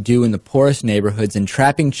what we do in the poorest neighborhoods,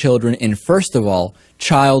 entrapping children in, first of all,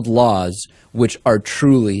 child laws, which are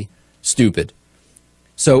truly stupid.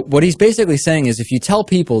 So what he's basically saying is if you tell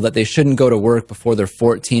people that they shouldn't go to work before they're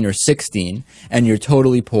 14 or 16 and you're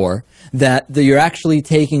totally poor, that you're actually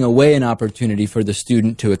taking away an opportunity for the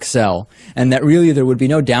student to excel, and that really there would be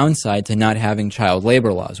no downside to not having child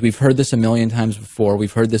labor laws. We've heard this a million times before.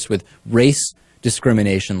 We've heard this with race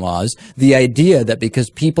discrimination laws. The idea that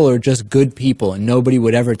because people are just good people and nobody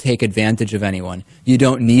would ever take advantage of anyone, you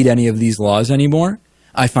don't need any of these laws anymore,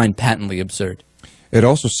 I find patently absurd. It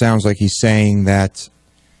also sounds like he's saying that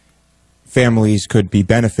families could be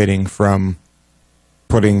benefiting from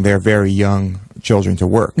putting their very young children to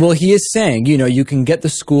work. Well, he is saying, you know, you can get the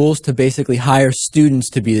schools to basically hire students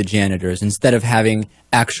to be the janitors instead of having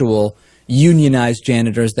actual unionized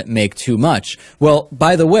janitors that make too much. Well,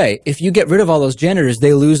 by the way, if you get rid of all those janitors,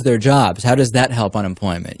 they lose their jobs. How does that help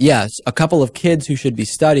unemployment? Yes, a couple of kids who should be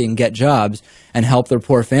studying get jobs and help their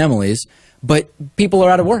poor families, but people are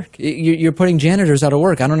out of work. You're putting janitors out of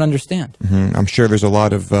work. I don't understand. I'm sure there's a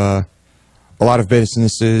lot of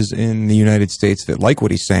businesses in the United States that like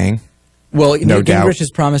what he's saying. Well, no doubt. Gingrich is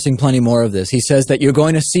promising plenty more of this. He says that you're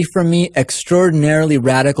going to see from me extraordinarily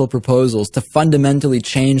radical proposals to fundamentally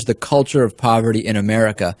change the culture of poverty in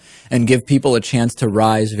America and give people a chance to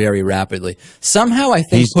rise very rapidly. Somehow I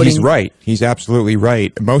think he's right. He's absolutely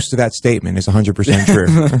right. Most of that statement is 100%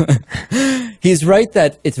 true. He's right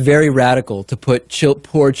that it's very radical to put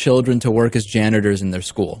poor children to work as janitors in their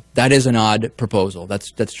school. That is an odd proposal.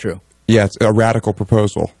 That's true. Yeah, it's a radical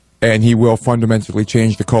proposal. And he will fundamentally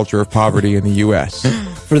change the culture of poverty in the U.S.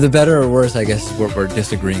 For the better or worse, I guess, is what we're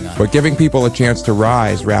disagreeing on. But giving people a chance to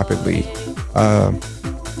rise rapidly,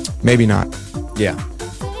 maybe not. Yeah.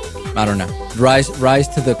 I don't know. Rise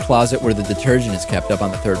to the closet where the detergent is kept up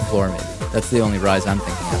on the third floor, maybe. That's the only rise I'm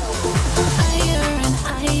thinking of.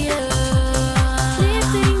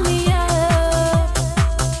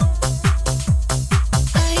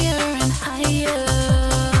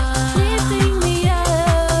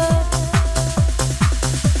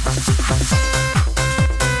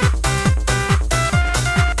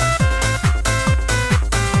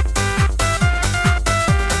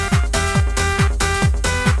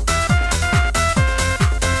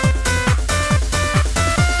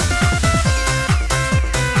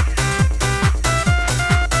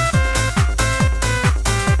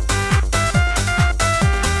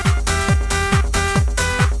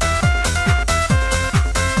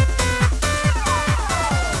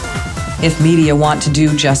 If media want to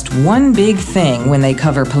do just one big thing when they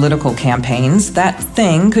cover political campaigns, that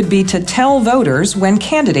thing could be to tell voters when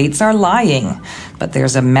candidates are lying. But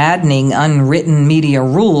there's a maddening unwritten media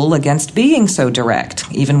rule against being so direct,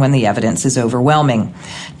 even when the evidence is overwhelming.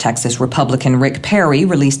 Texas Republican Rick Perry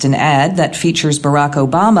released an ad that features Barack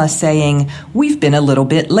Obama saying, "We've been a little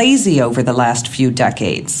bit lazy over the last few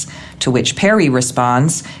decades." To which Perry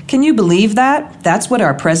responds, "Can you believe that? That's what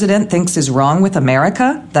our president thinks is wrong with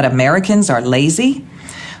America? That Americans are lazy?"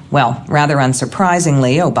 Well, rather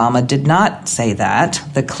unsurprisingly, Obama did not say that.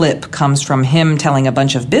 The clip comes from him telling a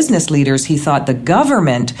bunch of business leaders he thought the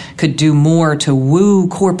government could do more to woo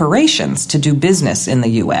corporations to do business in the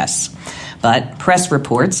U.S. But press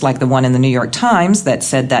reports, like the one in the New York Times that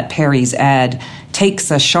said that Perry's ad takes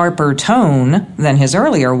a sharper tone than his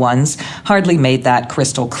earlier ones, hardly made that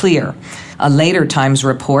crystal clear. A later Times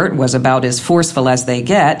report was about as forceful as they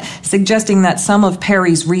get, suggesting that some of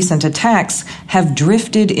Perry's recent attacks have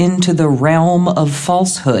drifted into the realm of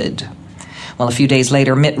falsehood. Well, a few days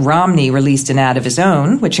later, Mitt Romney released an ad of his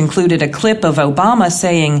own, which included a clip of Obama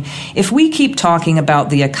saying, "If we keep talking about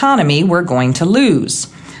the economy, we're going to lose."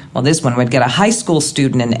 Well, this one would get a high school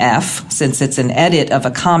student an F, since it's an edit of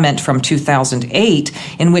a comment from 2008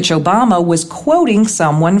 in which Obama was quoting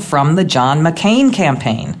someone from the John McCain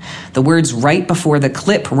campaign. The words right before the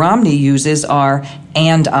clip Romney uses are,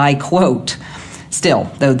 "and I quote."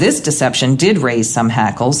 Still, though this deception did raise some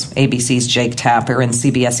hackles, ABC's Jake Tapper and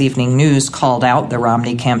CBS Evening News called out the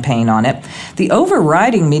Romney campaign on it, the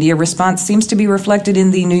overriding media response seems to be reflected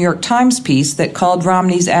in the New York Times piece that called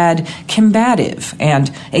Romney's ad combative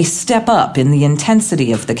and a step up in the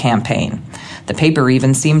intensity of the campaign. The paper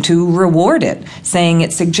even seemed to reward it, saying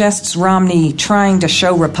it suggests Romney trying to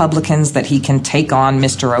show Republicans that he can take on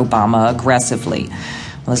Mr. Obama aggressively.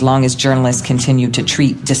 Well, as long as journalists continue to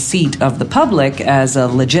treat deceit of the public as a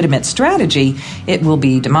legitimate strategy, it will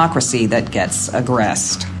be democracy that gets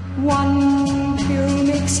aggressed. One pill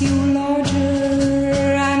makes you larger,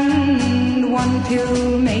 and one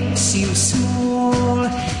pill makes you small.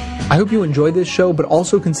 I hope you enjoyed this show, but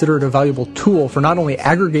also consider it a valuable tool for not only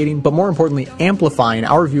aggregating, but more importantly, amplifying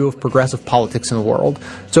our view of progressive politics in the world.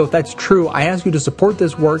 So if that's true, I ask you to support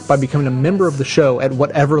this work by becoming a member of the show at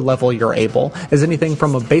whatever level you're able, as anything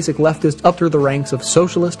from a basic leftist up through the ranks of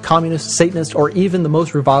socialist, communist, Satanist, or even the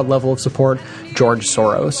most reviled level of support, George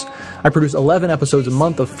Soros. I produce 11 episodes a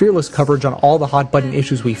month of fearless coverage on all the hot-button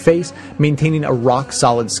issues we face, maintaining a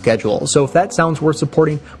rock-solid schedule. So if that sounds worth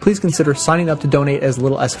supporting, please consider signing up to donate as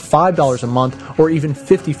little as $5 a month or even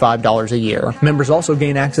 $55 a year. Members also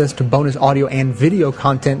gain access to bonus audio and video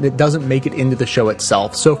content that doesn't make it into the show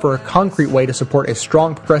itself. So for a concrete way to support a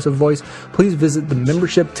strong progressive voice, please visit the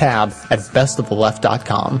membership tab at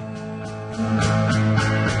bestoftheleft.com.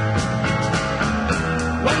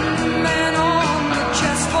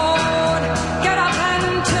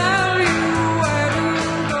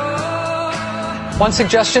 One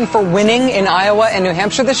suggestion for winning in Iowa and New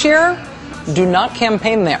Hampshire this year: do not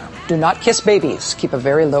campaign there. Do not kiss babies. Keep a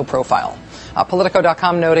very low profile.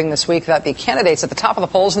 Politico.com noting this week that the candidates at the top of the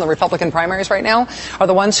polls in the Republican primaries right now are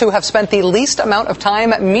the ones who have spent the least amount of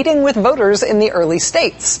time meeting with voters in the early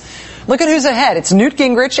states. Look at who's ahead. It's Newt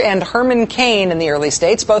Gingrich and Herman Cain in the early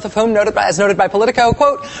states, both of whom, as noted by Politico,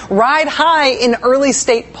 quote, ride high in early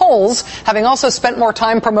state polls, having also spent more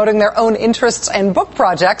time promoting their own interests and book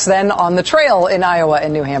projects than on the trail in Iowa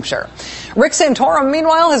and New Hampshire. Rick Santorum,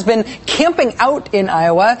 meanwhile, has been camping out in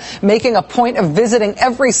Iowa, making a point of visiting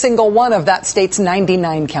every single one of that state's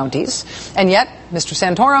 99 counties. And yet, Mr.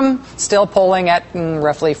 Santorum still polling at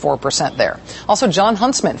roughly 4% there. Also, John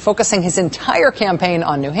Huntsman focusing his entire campaign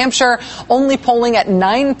on New Hampshire, only polling at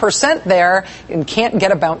 9% there and can't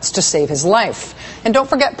get a bounce to save his life. And don't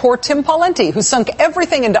forget poor Tim Pawlenty, who sunk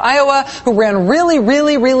everything into Iowa, who ran really,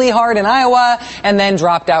 really, really hard in Iowa and then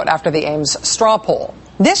dropped out after the Ames straw poll.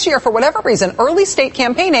 This year, for whatever reason, early state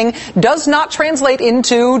campaigning does not translate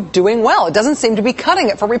into doing well. It doesn't seem to be cutting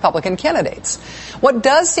it for Republican candidates. What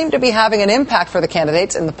does seem to be having an impact for the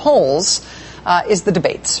candidates in the polls is the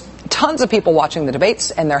debates. Tons of people watching the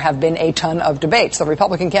debates, and there have been a ton of debates. The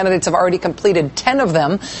Republican candidates have already completed 10 of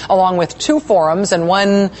them, along with 2 forums and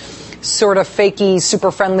one sort of fakey, super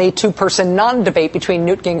friendly 2-person non-debate between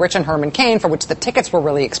Newt Gingrich and Herman Cain, for which the tickets were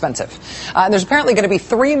really expensive. And there's apparently going to be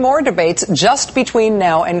 3 more debates just between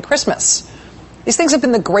now and Christmas. These things have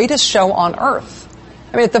been the greatest show on earth.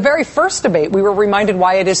 I mean, at the very first debate, we were reminded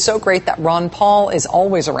why it is so great that Ron Paul is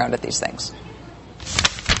always around at these things.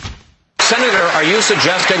 Senator, are you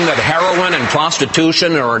suggesting that heroin and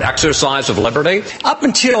prostitution are an exercise of liberty? Up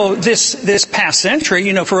until this past century,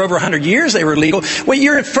 for over 100 years they were legal. What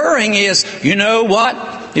you're inferring is, you know what?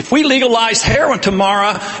 If we legalize heroin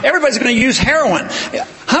tomorrow, everybody's going to use heroin.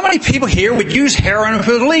 How many people here would use heroin if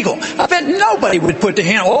it was legal? I bet nobody would put the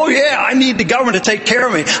hand, oh yeah, I need the government to take care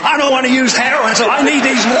of me. I don't want to use heroin, so I need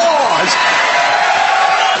these laws.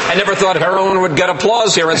 I never thought heroin would get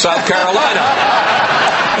applause here in South Carolina.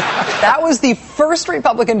 That was the first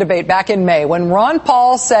Republican debate back in May when Ron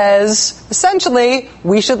Paul says, essentially,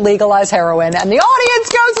 we should legalize heroin, and the audience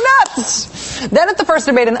goes nuts. Then at the first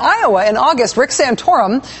debate in Iowa in August, Rick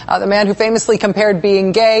Santorum, the man who famously compared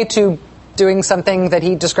being gay to doing something that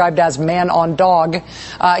he described as man on dog,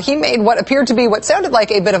 he made what appeared to be what sounded like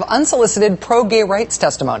a bit of unsolicited pro-gay rights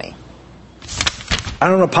testimony. I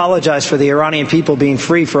don't apologize for the Iranian people being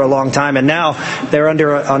free for a long time, and now they're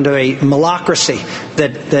under a malocracy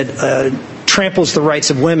that tramples the rights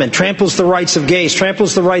of women, tramples the rights of gays,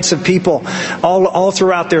 tramples the rights of people all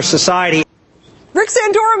throughout their society. Rick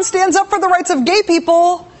Santorum stands up for the rights of gay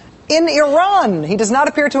people in Iran. He does not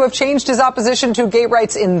appear to have changed his opposition to gay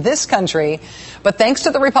rights in this country. But thanks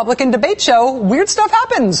to the Republican debate show, weird stuff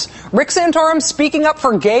happens. Rick Santorum speaking up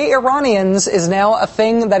for gay Iranians is now a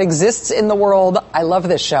thing that exists in the world. I love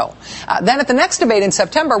this show. Then at the next debate in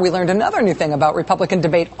September, we learned another new thing about Republican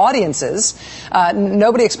debate audiences.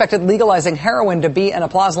 Nobody expected legalizing heroin to be an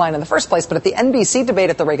applause line in the first place, but at the NBC debate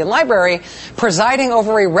at the Reagan Library, presiding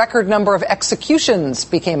over a record number of executions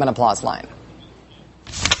became an applause line.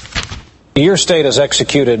 Your state has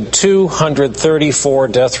executed 234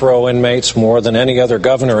 death row inmates, more than any other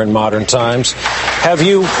governor in modern times. Have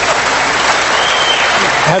you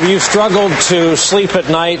struggled to sleep at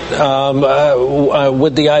night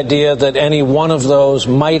with the idea that any one of those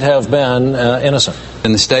might have been innocent?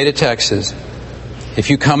 In the state of Texas, if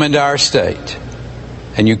you come into our state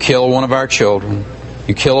and you kill one of our children,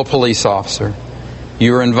 you kill a police officer,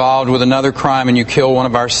 you are involved with another crime and you kill one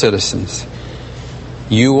of our citizens,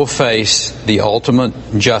 you will face the ultimate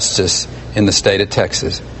justice in the state of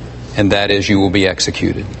Texas, and that is you will be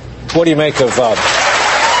executed. What do you make of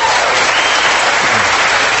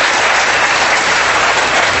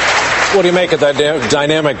that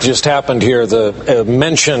dynamic just happened here? The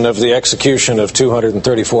mention of the execution of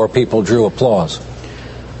 234 people drew applause.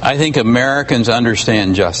 I think Americans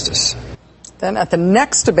understand justice. Then at the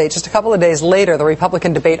next debate, just a couple of days later, the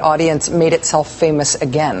Republican debate audience made itself famous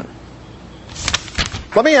again.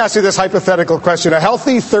 Let me ask you this hypothetical question. A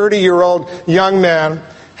healthy 30-year-old young man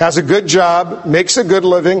has a good job, makes a good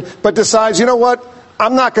living, but decides, you know what,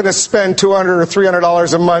 I'm not going to spend $200 or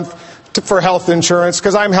 $300 a month for health insurance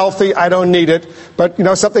because I'm healthy, I don't need it. But, you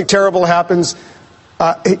know, something terrible happens,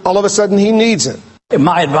 all of a sudden he needs it.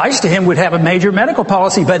 My advice to him would have a major medical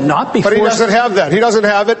policy, but not before. But he doesn't have that. He doesn't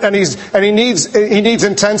have it, and he needs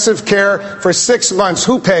intensive care for 6 months.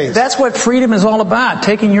 Who pays? That's what freedom is all about,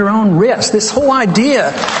 taking your own risk. This whole idea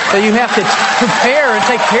that you have to prepare and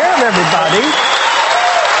take care of everybody.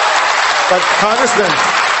 But Congressman,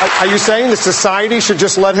 are you saying the society should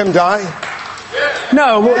just let him die?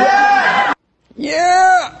 No.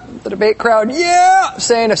 Yeah. The debate crowd, yeah.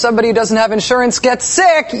 Saying if somebody who doesn't have insurance gets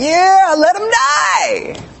sick, yeah, let him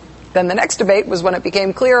die. Then the next debate was when it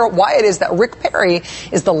became clear why it is that Rick Perry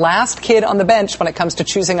is the last kid on the bench when it comes to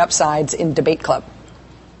choosing up sides in Debate Club.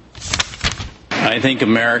 I think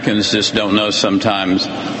Americans just don't know sometimes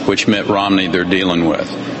which Mitt Romney they're dealing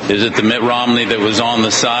with. Is it the Mitt Romney that was on the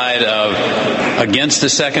side of against the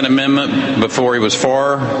Second Amendment before he was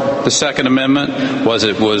for the Second Amendment? Was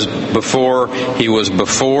before he was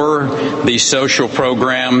before these social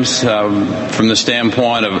programs from the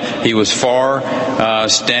standpoint of he was for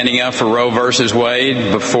standing up for Roe versus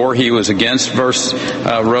Wade before he was against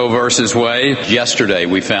Roe versus Wade? Yesterday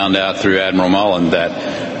we found out through Admiral Mullen that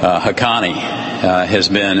Haqqani has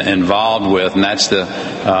been involved with, and that's the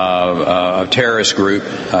terrorist group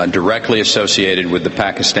directly associated with the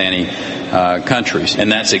Pakistani countries.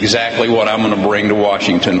 And that's exactly what I'm going to bring to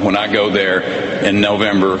Washington when I go there in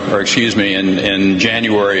in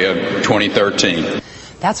January of 2013.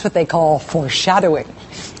 That's what they call foreshadowing.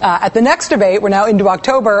 At the next debate, we're now into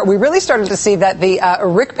October, we really started to see that the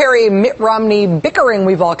Rick Perry-Mitt Romney bickering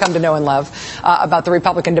we've all come to know and love about the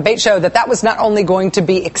Republican debate show, that was not only going to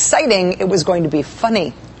be exciting, it was going to be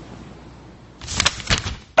funny.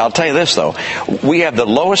 I'll tell you this, though. We have the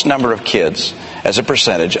lowest number of kids as a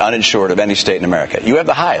percentage uninsured of any state in America. You have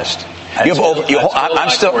the highest. I'm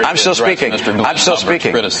still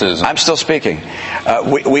speaking.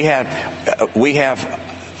 We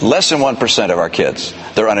have less than 1% of our kids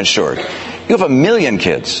that are uninsured. You have 1 million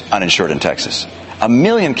kids uninsured in Texas. 1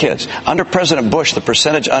 million kids. Under President Bush, the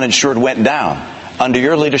percentage uninsured went down. Under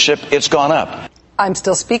your leadership, it's gone up. I'm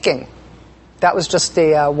still speaking. That was just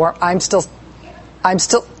the I'm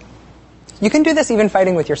still. You can do this even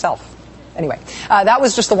fighting with yourself. Anyway, that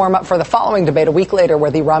was just the warm-up for the following debate a week later,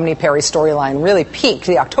 where the Romney-Perry storyline really peaked.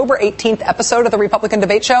 The October 18th episode of the Republican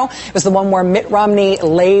debate show was the one where Mitt Romney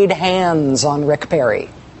laid hands on Rick Perry.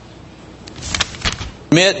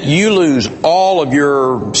 Mitt, you lose all of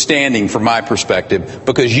your standing from my perspective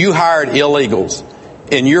because you hired illegals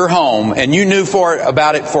in your home and you knew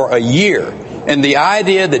about it for a year. And the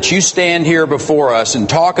idea that you stand here before us and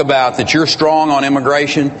talk about that you're strong on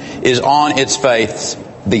immigration is on its face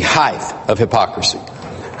the height of hypocrisy.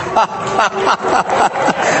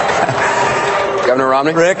 Governor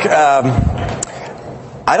Romney? Rick,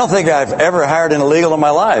 I don't think I've ever hired an illegal in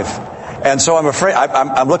my life. And so I'm afraid,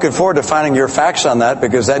 I'm looking forward to finding your facts on that,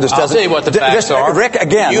 because that just doesn't... I'll tell you what the facts are. Rick,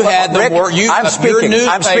 again. You had Rick, I'm speaking.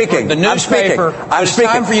 I'm speaking. The newspaper. I'm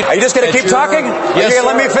speaking. Are you just going to keep talking? Yes, You're going to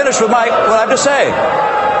let me sir. finish with what I have to say.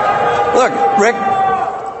 Look, Rick...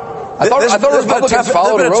 I thought Republicans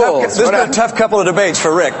followed rules. This has been a tough couple of debates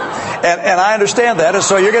for Rick. And I understand that, and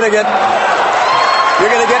so you're going to get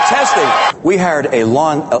testy. We hired a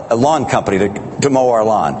lawn company to mow our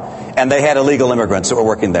lawn, and they had illegal immigrants that were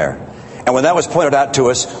working there. And when that was pointed out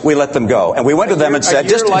to us, we let them go. And we went to them and said,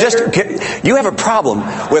 you have a problem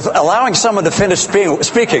with allowing someone to finish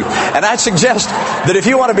speaking. And I suggest that if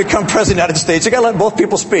you want to become president of the United States, you got to let both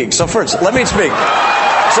people speak. So first, let me speak.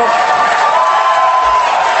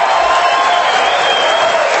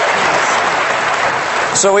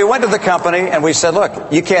 So we went to the company and we said,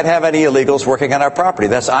 look, you can't have any illegals working on our property.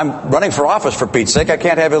 I'm running for office, for Pete's sake. I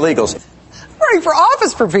can't have illegals. Running for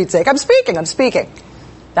office, for Pete's sake. I'm speaking.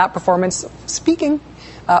 That performance,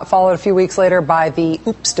 followed a few weeks later by the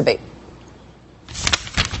Oops debate.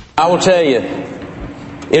 I will tell you,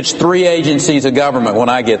 it's 3 agencies of government when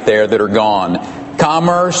I get there that are gone.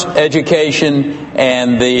 Commerce, education,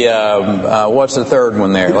 and the, what's the third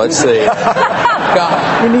one there? Let's see.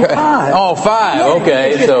 You need 5. Oh, 5.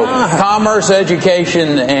 Okay. So commerce,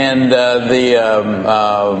 education, and the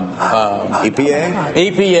EPA?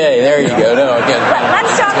 EPA. There you go. No,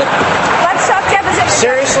 Let's talk deposition.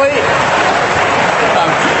 Seriously?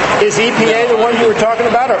 Is EPA the one you were talking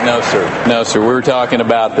about? Or? No, sir. No, sir. We were talking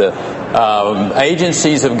about the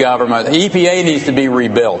agencies of government. EPA needs to be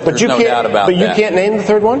rebuilt. There's no doubt about that. But you can't name the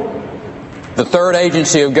third one? The third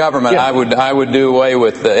agency of government, yeah. I would do away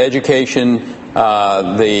with the education,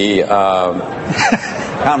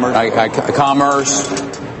 commerce,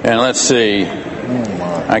 and let's see.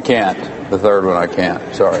 I can't. The third one I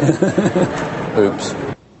can't. Sorry. Oops.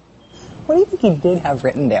 What do you think he did have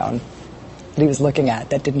written down that he was looking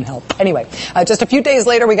at that didn't help? Anyway, just a few days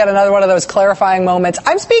later, we got another one of those clarifying moments.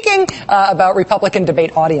 I'm speaking about Republican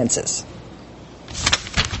debate audiences.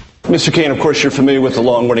 Mr. Kaine, of course, you're familiar with the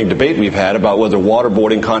long-running debate we've had about whether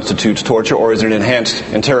waterboarding constitutes torture or is it an enhanced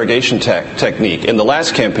interrogation technique. In the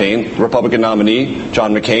last campaign, the Republican nominee,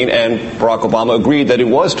 John McCain, and Barack Obama agreed that it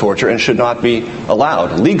was torture and should not be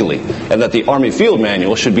allowed legally, and that the Army Field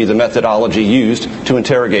Manual should be the methodology used to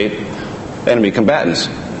interrogate enemy combatants.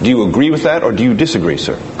 Do you agree with that, or do you disagree,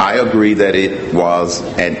 sir? I agree that it was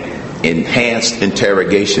an enhanced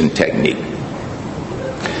interrogation technique.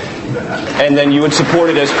 And then you would support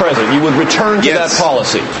it as president? You would return to that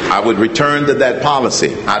policy? I would return to that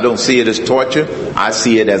policy. I don't see it as torture. I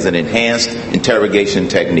see it as an enhanced interrogation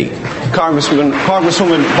technique. Congresswoman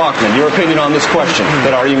Bachmann, your opinion on this question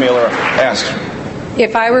that our emailer asked?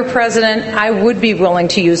 If I were president, I would be willing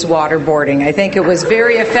to use waterboarding. I think it was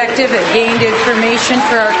very effective. It gained information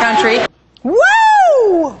for our country.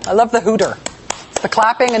 Woo! I love the hooter. It's the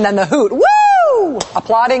clapping and then the hoot. Woo!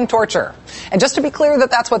 Applauding torture. And just to be clear that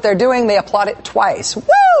that's what they're doing, they applaud it twice. Woo!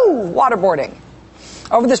 Waterboarding.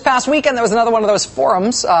 Over this past weekend, there was another one of those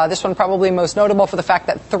forums. This one probably most notable for the fact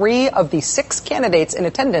that 3 of the 6 candidates in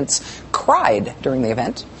attendance cried during the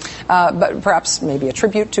event. But perhaps maybe a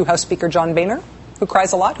tribute to House Speaker John Boehner, who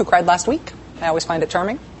cries a lot, who cried last week. I always find it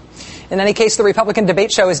charming. In any case, the Republican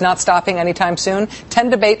debate show is not stopping anytime soon. 10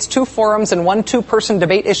 debates, 2 forums, and 1 two-person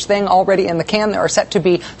debate-ish thing already in the can. There are set to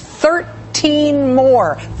be 13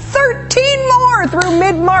 more. 13 more through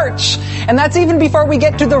mid-March. And that's even before we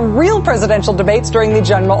get to the real presidential debates during the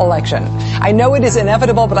general election. I know it is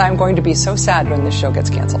inevitable, but I'm going to be so sad when this show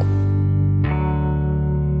gets canceled.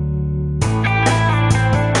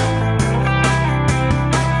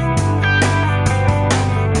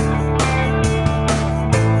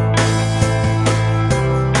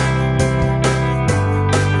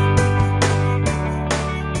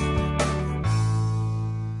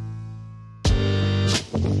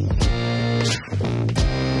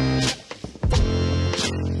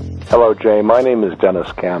 Hello, Jay. My name is Dennis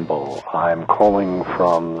Campbell. I'm calling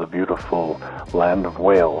from the beautiful land of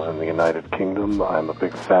Wales in the United Kingdom. I'm a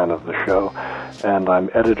big fan of the show, and I'm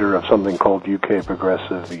editor of something called UK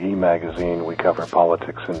Progressive, the e-magazine. We cover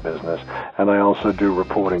politics and business, and I also do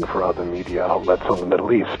reporting for other media outlets on the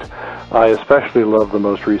Middle East. I especially love the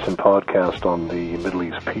most recent podcast on the Middle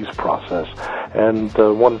East peace process, and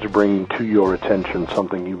wanted to bring to your attention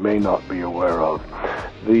something you may not be aware of.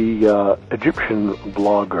 The Egyptian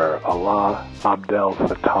blogger Alaa Abdel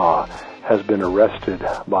Fattah has been arrested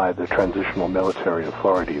by the Transitional Military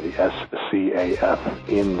Authority, the SCAF,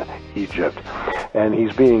 in Egypt. and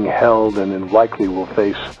he's being held and likely will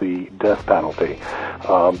face the death penalty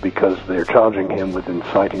because they're charging him with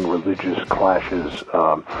inciting religious clashes,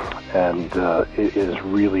 and it is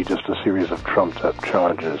really just a series of trumped-up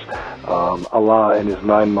charges. Alaa and his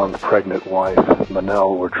 9-month pregnant wife,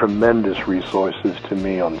 Manel, were tremendous resources to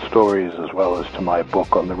me on stories as well as to my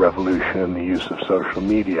book on the revolution and the use of social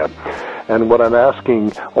media. And what I'm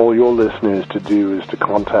asking all your listeners to do is to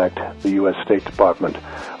contact the U.S. State Department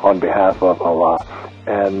on behalf of Alaa,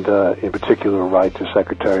 and in particular write to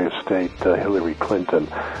Secretary of State Hillary Clinton.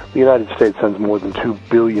 The United States sends more than $2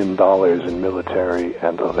 billion in military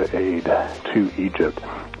and other aid to Egypt.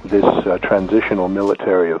 This transitional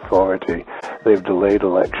military authority, they've delayed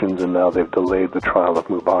elections, and now they've delayed the trial of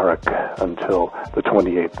Mubarak until the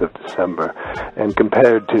 28th of December. And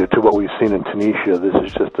compared to what we've seen in Tunisia, this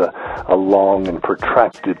is just a long and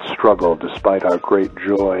protracted struggle, despite our great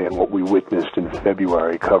joy and what we witnessed in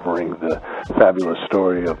February covering the fabulous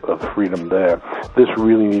story of freedom there. This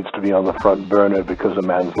really needs to be on the front burner because a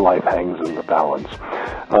man's life hangs in the balance.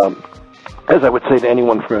 As I would say to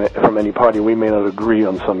anyone from any party, we may not agree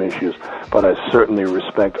on some issues, but I certainly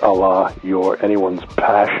respect Alaa, anyone's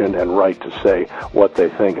passion and right to say what they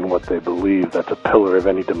think and what they believe. That's a pillar of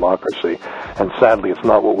any democracy. And sadly, it's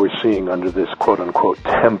not what we're seeing under this quote-unquote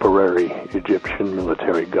temporary Egyptian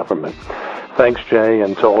military government. Thanks, Jay,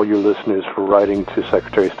 and to all your listeners for writing to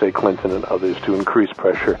Secretary of State Clinton and others to increase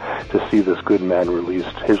pressure to see this good man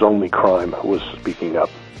released. His only crime was speaking up.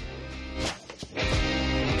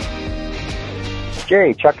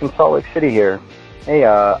 Jay, Chuck in Salt Lake City here. Hey,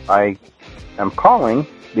 I am calling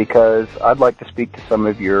because I'd like to speak to some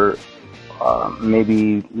of your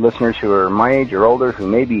maybe listeners who are my age or older who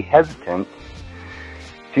may be hesitant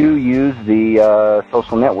to use the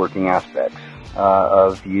social networking aspects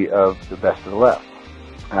of the Best of the Left.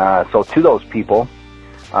 So to those people,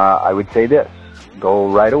 I would say this: go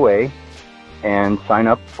right away and sign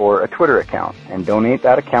up for a Twitter account and donate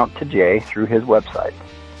that account to Jay through his website.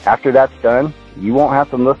 After that's done, you won't have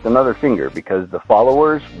to lift another finger because the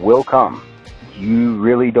followers will come. You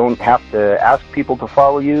really don't have to ask people to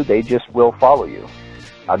follow you. They just will follow you.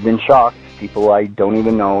 I've been shocked. People I don't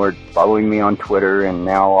even know are following me on Twitter, and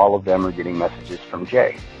now all of them are getting messages from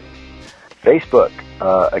Jay. Facebook,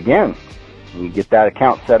 again, you get that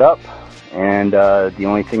account set up, and the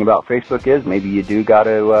only thing about Facebook is maybe you do got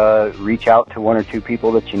to reach out to one or two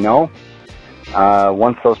people that you know.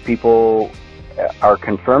 Once those people are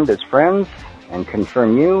confirmed as friends and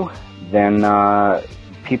confirm you, then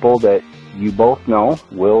people that you both know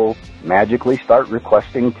will magically start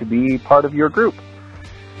requesting to be part of your group.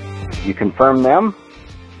 You confirm them,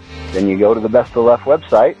 then you go to the Best of the Left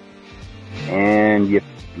website, and you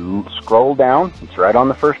scroll down. It's right on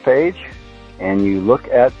the first page, and you look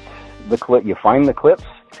at the clip. You find the clips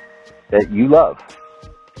that you love,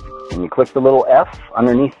 and you click the little F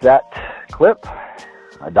underneath that clip.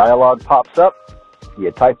 A dialog pops up. You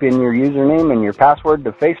type in your username and your password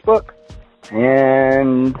to Facebook,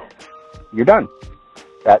 and you're done.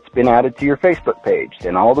 That's been added to your Facebook page.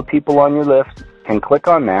 Then all the people on your list can click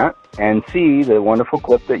on that and see the wonderful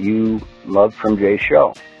clip that you love from Jay's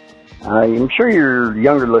show. I'm sure your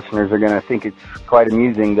younger listeners are going to think it's quite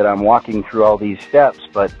amusing that I'm walking through all these steps,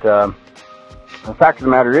 but the fact of the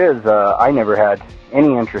matter is I never had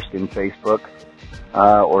any interest in Facebook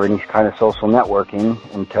or any kind of social networking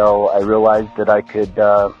until I realized that I could,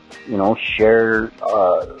 share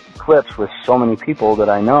clips with so many people that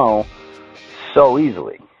I know so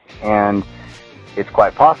easily. And it's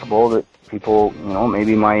quite possible that people,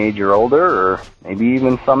 maybe my age or older, or maybe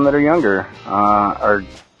even some that are younger, are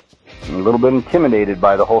a little bit intimidated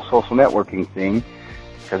by the whole social networking thing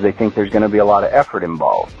because they think there's going to be a lot of effort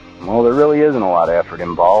involved. Well, there really isn't a lot of effort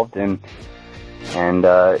involved, and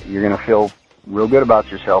you're going to feel real good about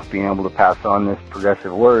yourself being able to pass on this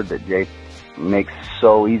progressive word that Jay makes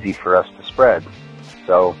so easy for us to spread.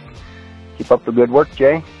 So keep up the good work,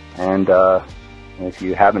 Jay, and if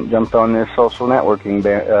you haven't jumped on this social networking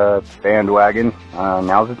bandwagon,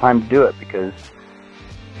 now's the time to do it because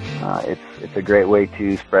it's a great way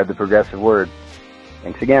to spread the progressive word.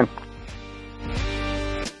 Thanks again.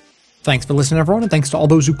 Thanks for listening, everyone, and thanks to all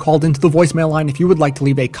those who called into the voicemail line. If you would like to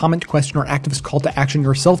leave a comment, question, or activist call to action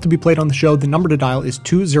yourself to be played on the show, the number to dial is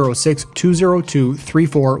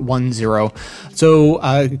 206-202-3410. So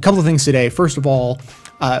a couple of things today. First of all,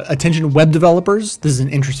 attention web developers. This is an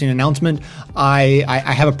interesting announcement. I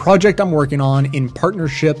have a project I'm working on in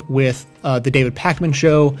partnership with the David Pakman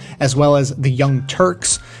Show, as well as the Young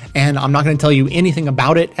Turks. And I'm not going to tell you anything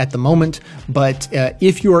about it at the moment, but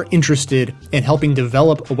if you are interested in helping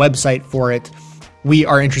develop a website for it, We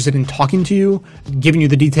are interested in talking to you, giving you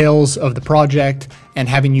the details of the project, and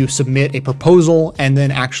having you submit a proposal and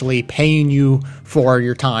then actually paying you for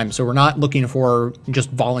your time. So we're not looking for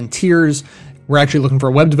just volunteers. We're actually looking for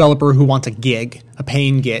a web developer who wants a gig, a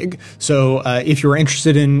paying gig. So if you're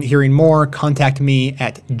interested in hearing more, contact me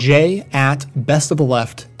at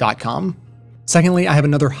j@bestoftheleft.com. Secondly, I have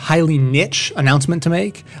another highly niche announcement to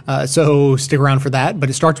make, so stick around for that, but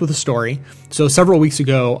it starts with a story. So several weeks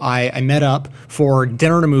ago, I met up for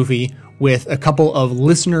dinner and a movie with a couple of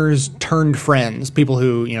listeners turned friends, people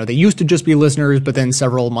who, they used to just be listeners, but then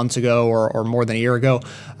several months ago or more than a year ago,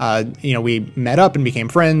 we met up and became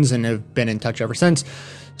friends and have been in touch ever since.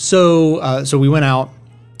 So we went out.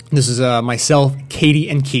 This is myself, Katie,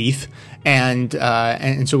 and Keith. And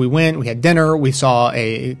so we went, we had dinner, we saw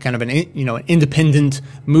a kind of an independent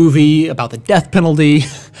movie about the death penalty,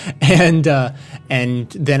 and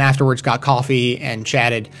then afterwards got coffee and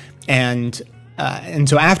chatted. And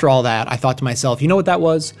so after all that, I thought to myself, you know what that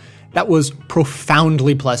was? That was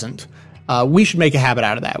profoundly pleasant. We should make a habit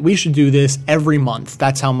out of that. We should do this every month.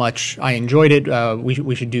 That's how much I enjoyed it.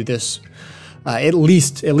 We should do this at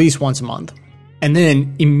least once a month. And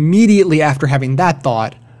then immediately after having that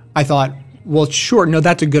thought, I thought, well, sure, no,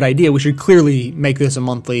 that's a good idea. We should clearly make this a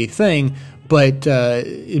monthly thing, but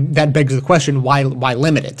that begs the question, why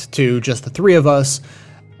limit it to just the three of us?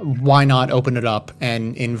 Why not open it up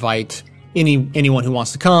and invite anyone who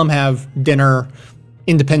wants to come, have dinner,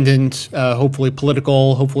 independent, hopefully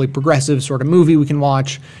political, hopefully progressive sort of movie we can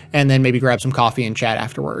watch, and then maybe grab some coffee and chat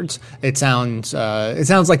afterwards. It sounds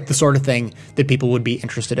like the sort of thing that people would be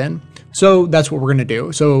interested in. So that's what we're going to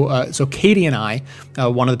do. So Katie and I,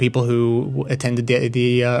 one of the people who attended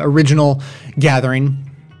the original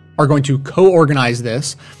gathering, are going to co-organize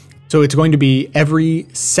this. So it's going to be every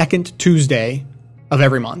second Tuesday of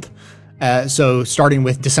every month. So starting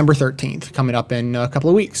with December 13th, coming up in a couple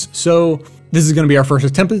of weeks. So this is going to be our first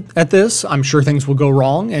attempt at this. I'm sure things will go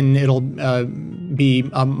wrong and it'll be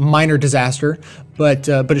a minor disaster, but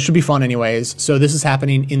it should be fun anyways. So this is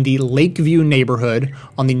happening in the Lakeview neighborhood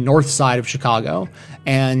on the north side of Chicago.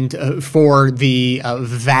 And for the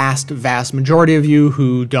vast majority of you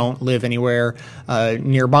who don't live anywhere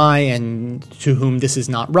nearby and to whom this is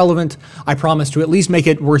not relevant, I promise to at least make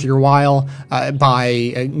it worth your while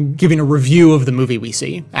by giving a review of the movie we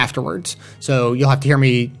see afterwards. So you'll have to hear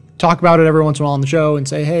me talk about it every once in a while on the show and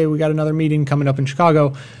say, hey, we got another meeting coming up in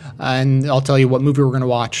Chicago, and I'll tell you what movie we're going to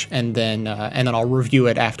watch, and then I'll review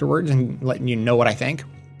it afterwards and letting you know what I think.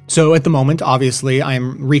 So at the moment, obviously,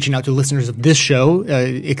 I'm reaching out to listeners of this show,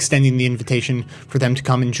 extending the invitation for them to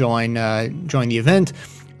come and join the event.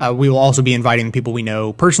 We will also be inviting people we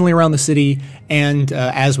know personally around the city, and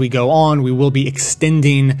as we go on, we will be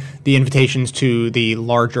extending the invitations to the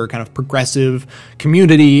larger kind of progressive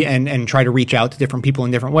community and try to reach out to different people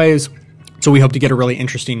in different ways. So we hope to get a really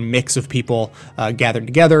interesting mix of people gathered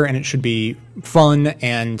together, and it should be fun.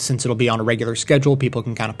 And since it'll be on a regular schedule, people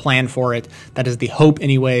can kind of plan for it. That is the hope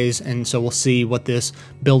anyways, and so we'll see what this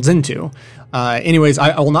builds into. Anyways,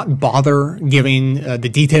 I will not bother giving the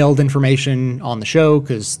detailed information on the show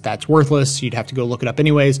because that's worthless. You'd have to go look it up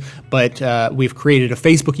anyways. But we've created a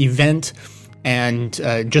Facebook event, and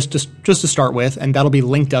just to start with, and that'll be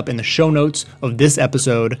linked up in the show notes of this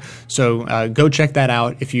episode. So go check that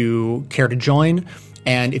out if you care to join.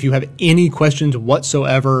 And if you have any questions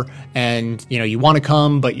whatsoever, and you want to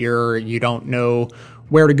come but you don't know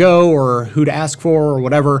where to go or who to ask for or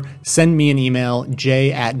whatever, send me an email,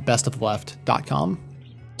 j@bestoftheleft.com.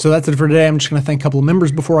 So that's it for today. I'm just going to thank a couple of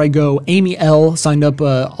members before I go. Amy L. signed up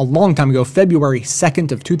a long time ago, February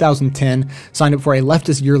 2nd of 2010, signed up for a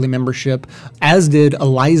leftist yearly membership, as did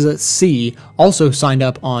Eliza C., also signed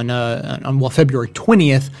up on February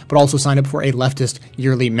 20th, but also signed up for a leftist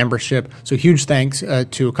yearly membership. So huge thanks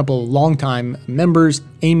to a couple of longtime members,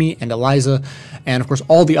 Amy and Eliza, and of course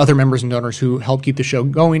all the other members and donors who help keep the show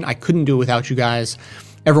going. I couldn't do it without you guys.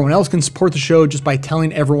 Everyone else can support the show just by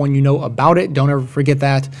telling everyone you know about it. Don't ever forget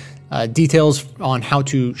that. Details on how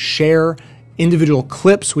to share individual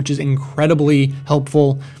clips, which is incredibly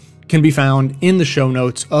helpful, can be found in the show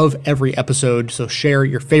notes of every episode. So share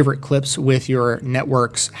your favorite clips with your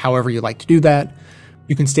networks, however you like to do that.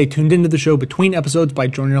 You can stay tuned into the show between episodes by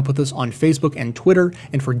joining up with us on Facebook and Twitter.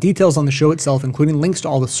 And for details on the show itself, including links to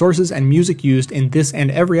all the sources and music used in this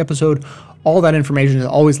and every episode, all that information is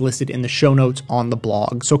always listed in the show notes on the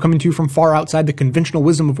blog. So coming to you from far outside the conventional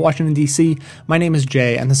wisdom of Washington, D.C., my name is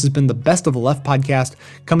Jay, and this has been the Best of the Left podcast,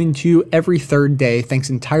 coming to you every third day, thanks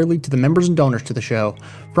entirely to the members and donors to the show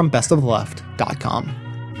from bestoftheleft.com.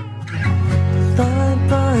 Thought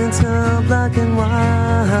points are black and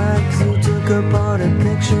white, 'cause you took a apart a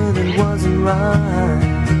picture that wasn't right.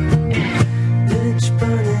 Pitch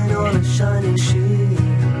burning on a shining sheet,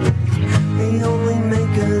 the only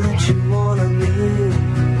maker that you wanna meet.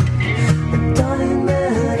 A dying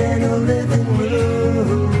man in a living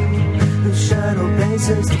room, whose shadow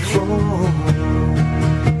bases the floor,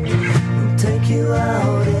 and take you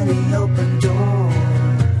out in the open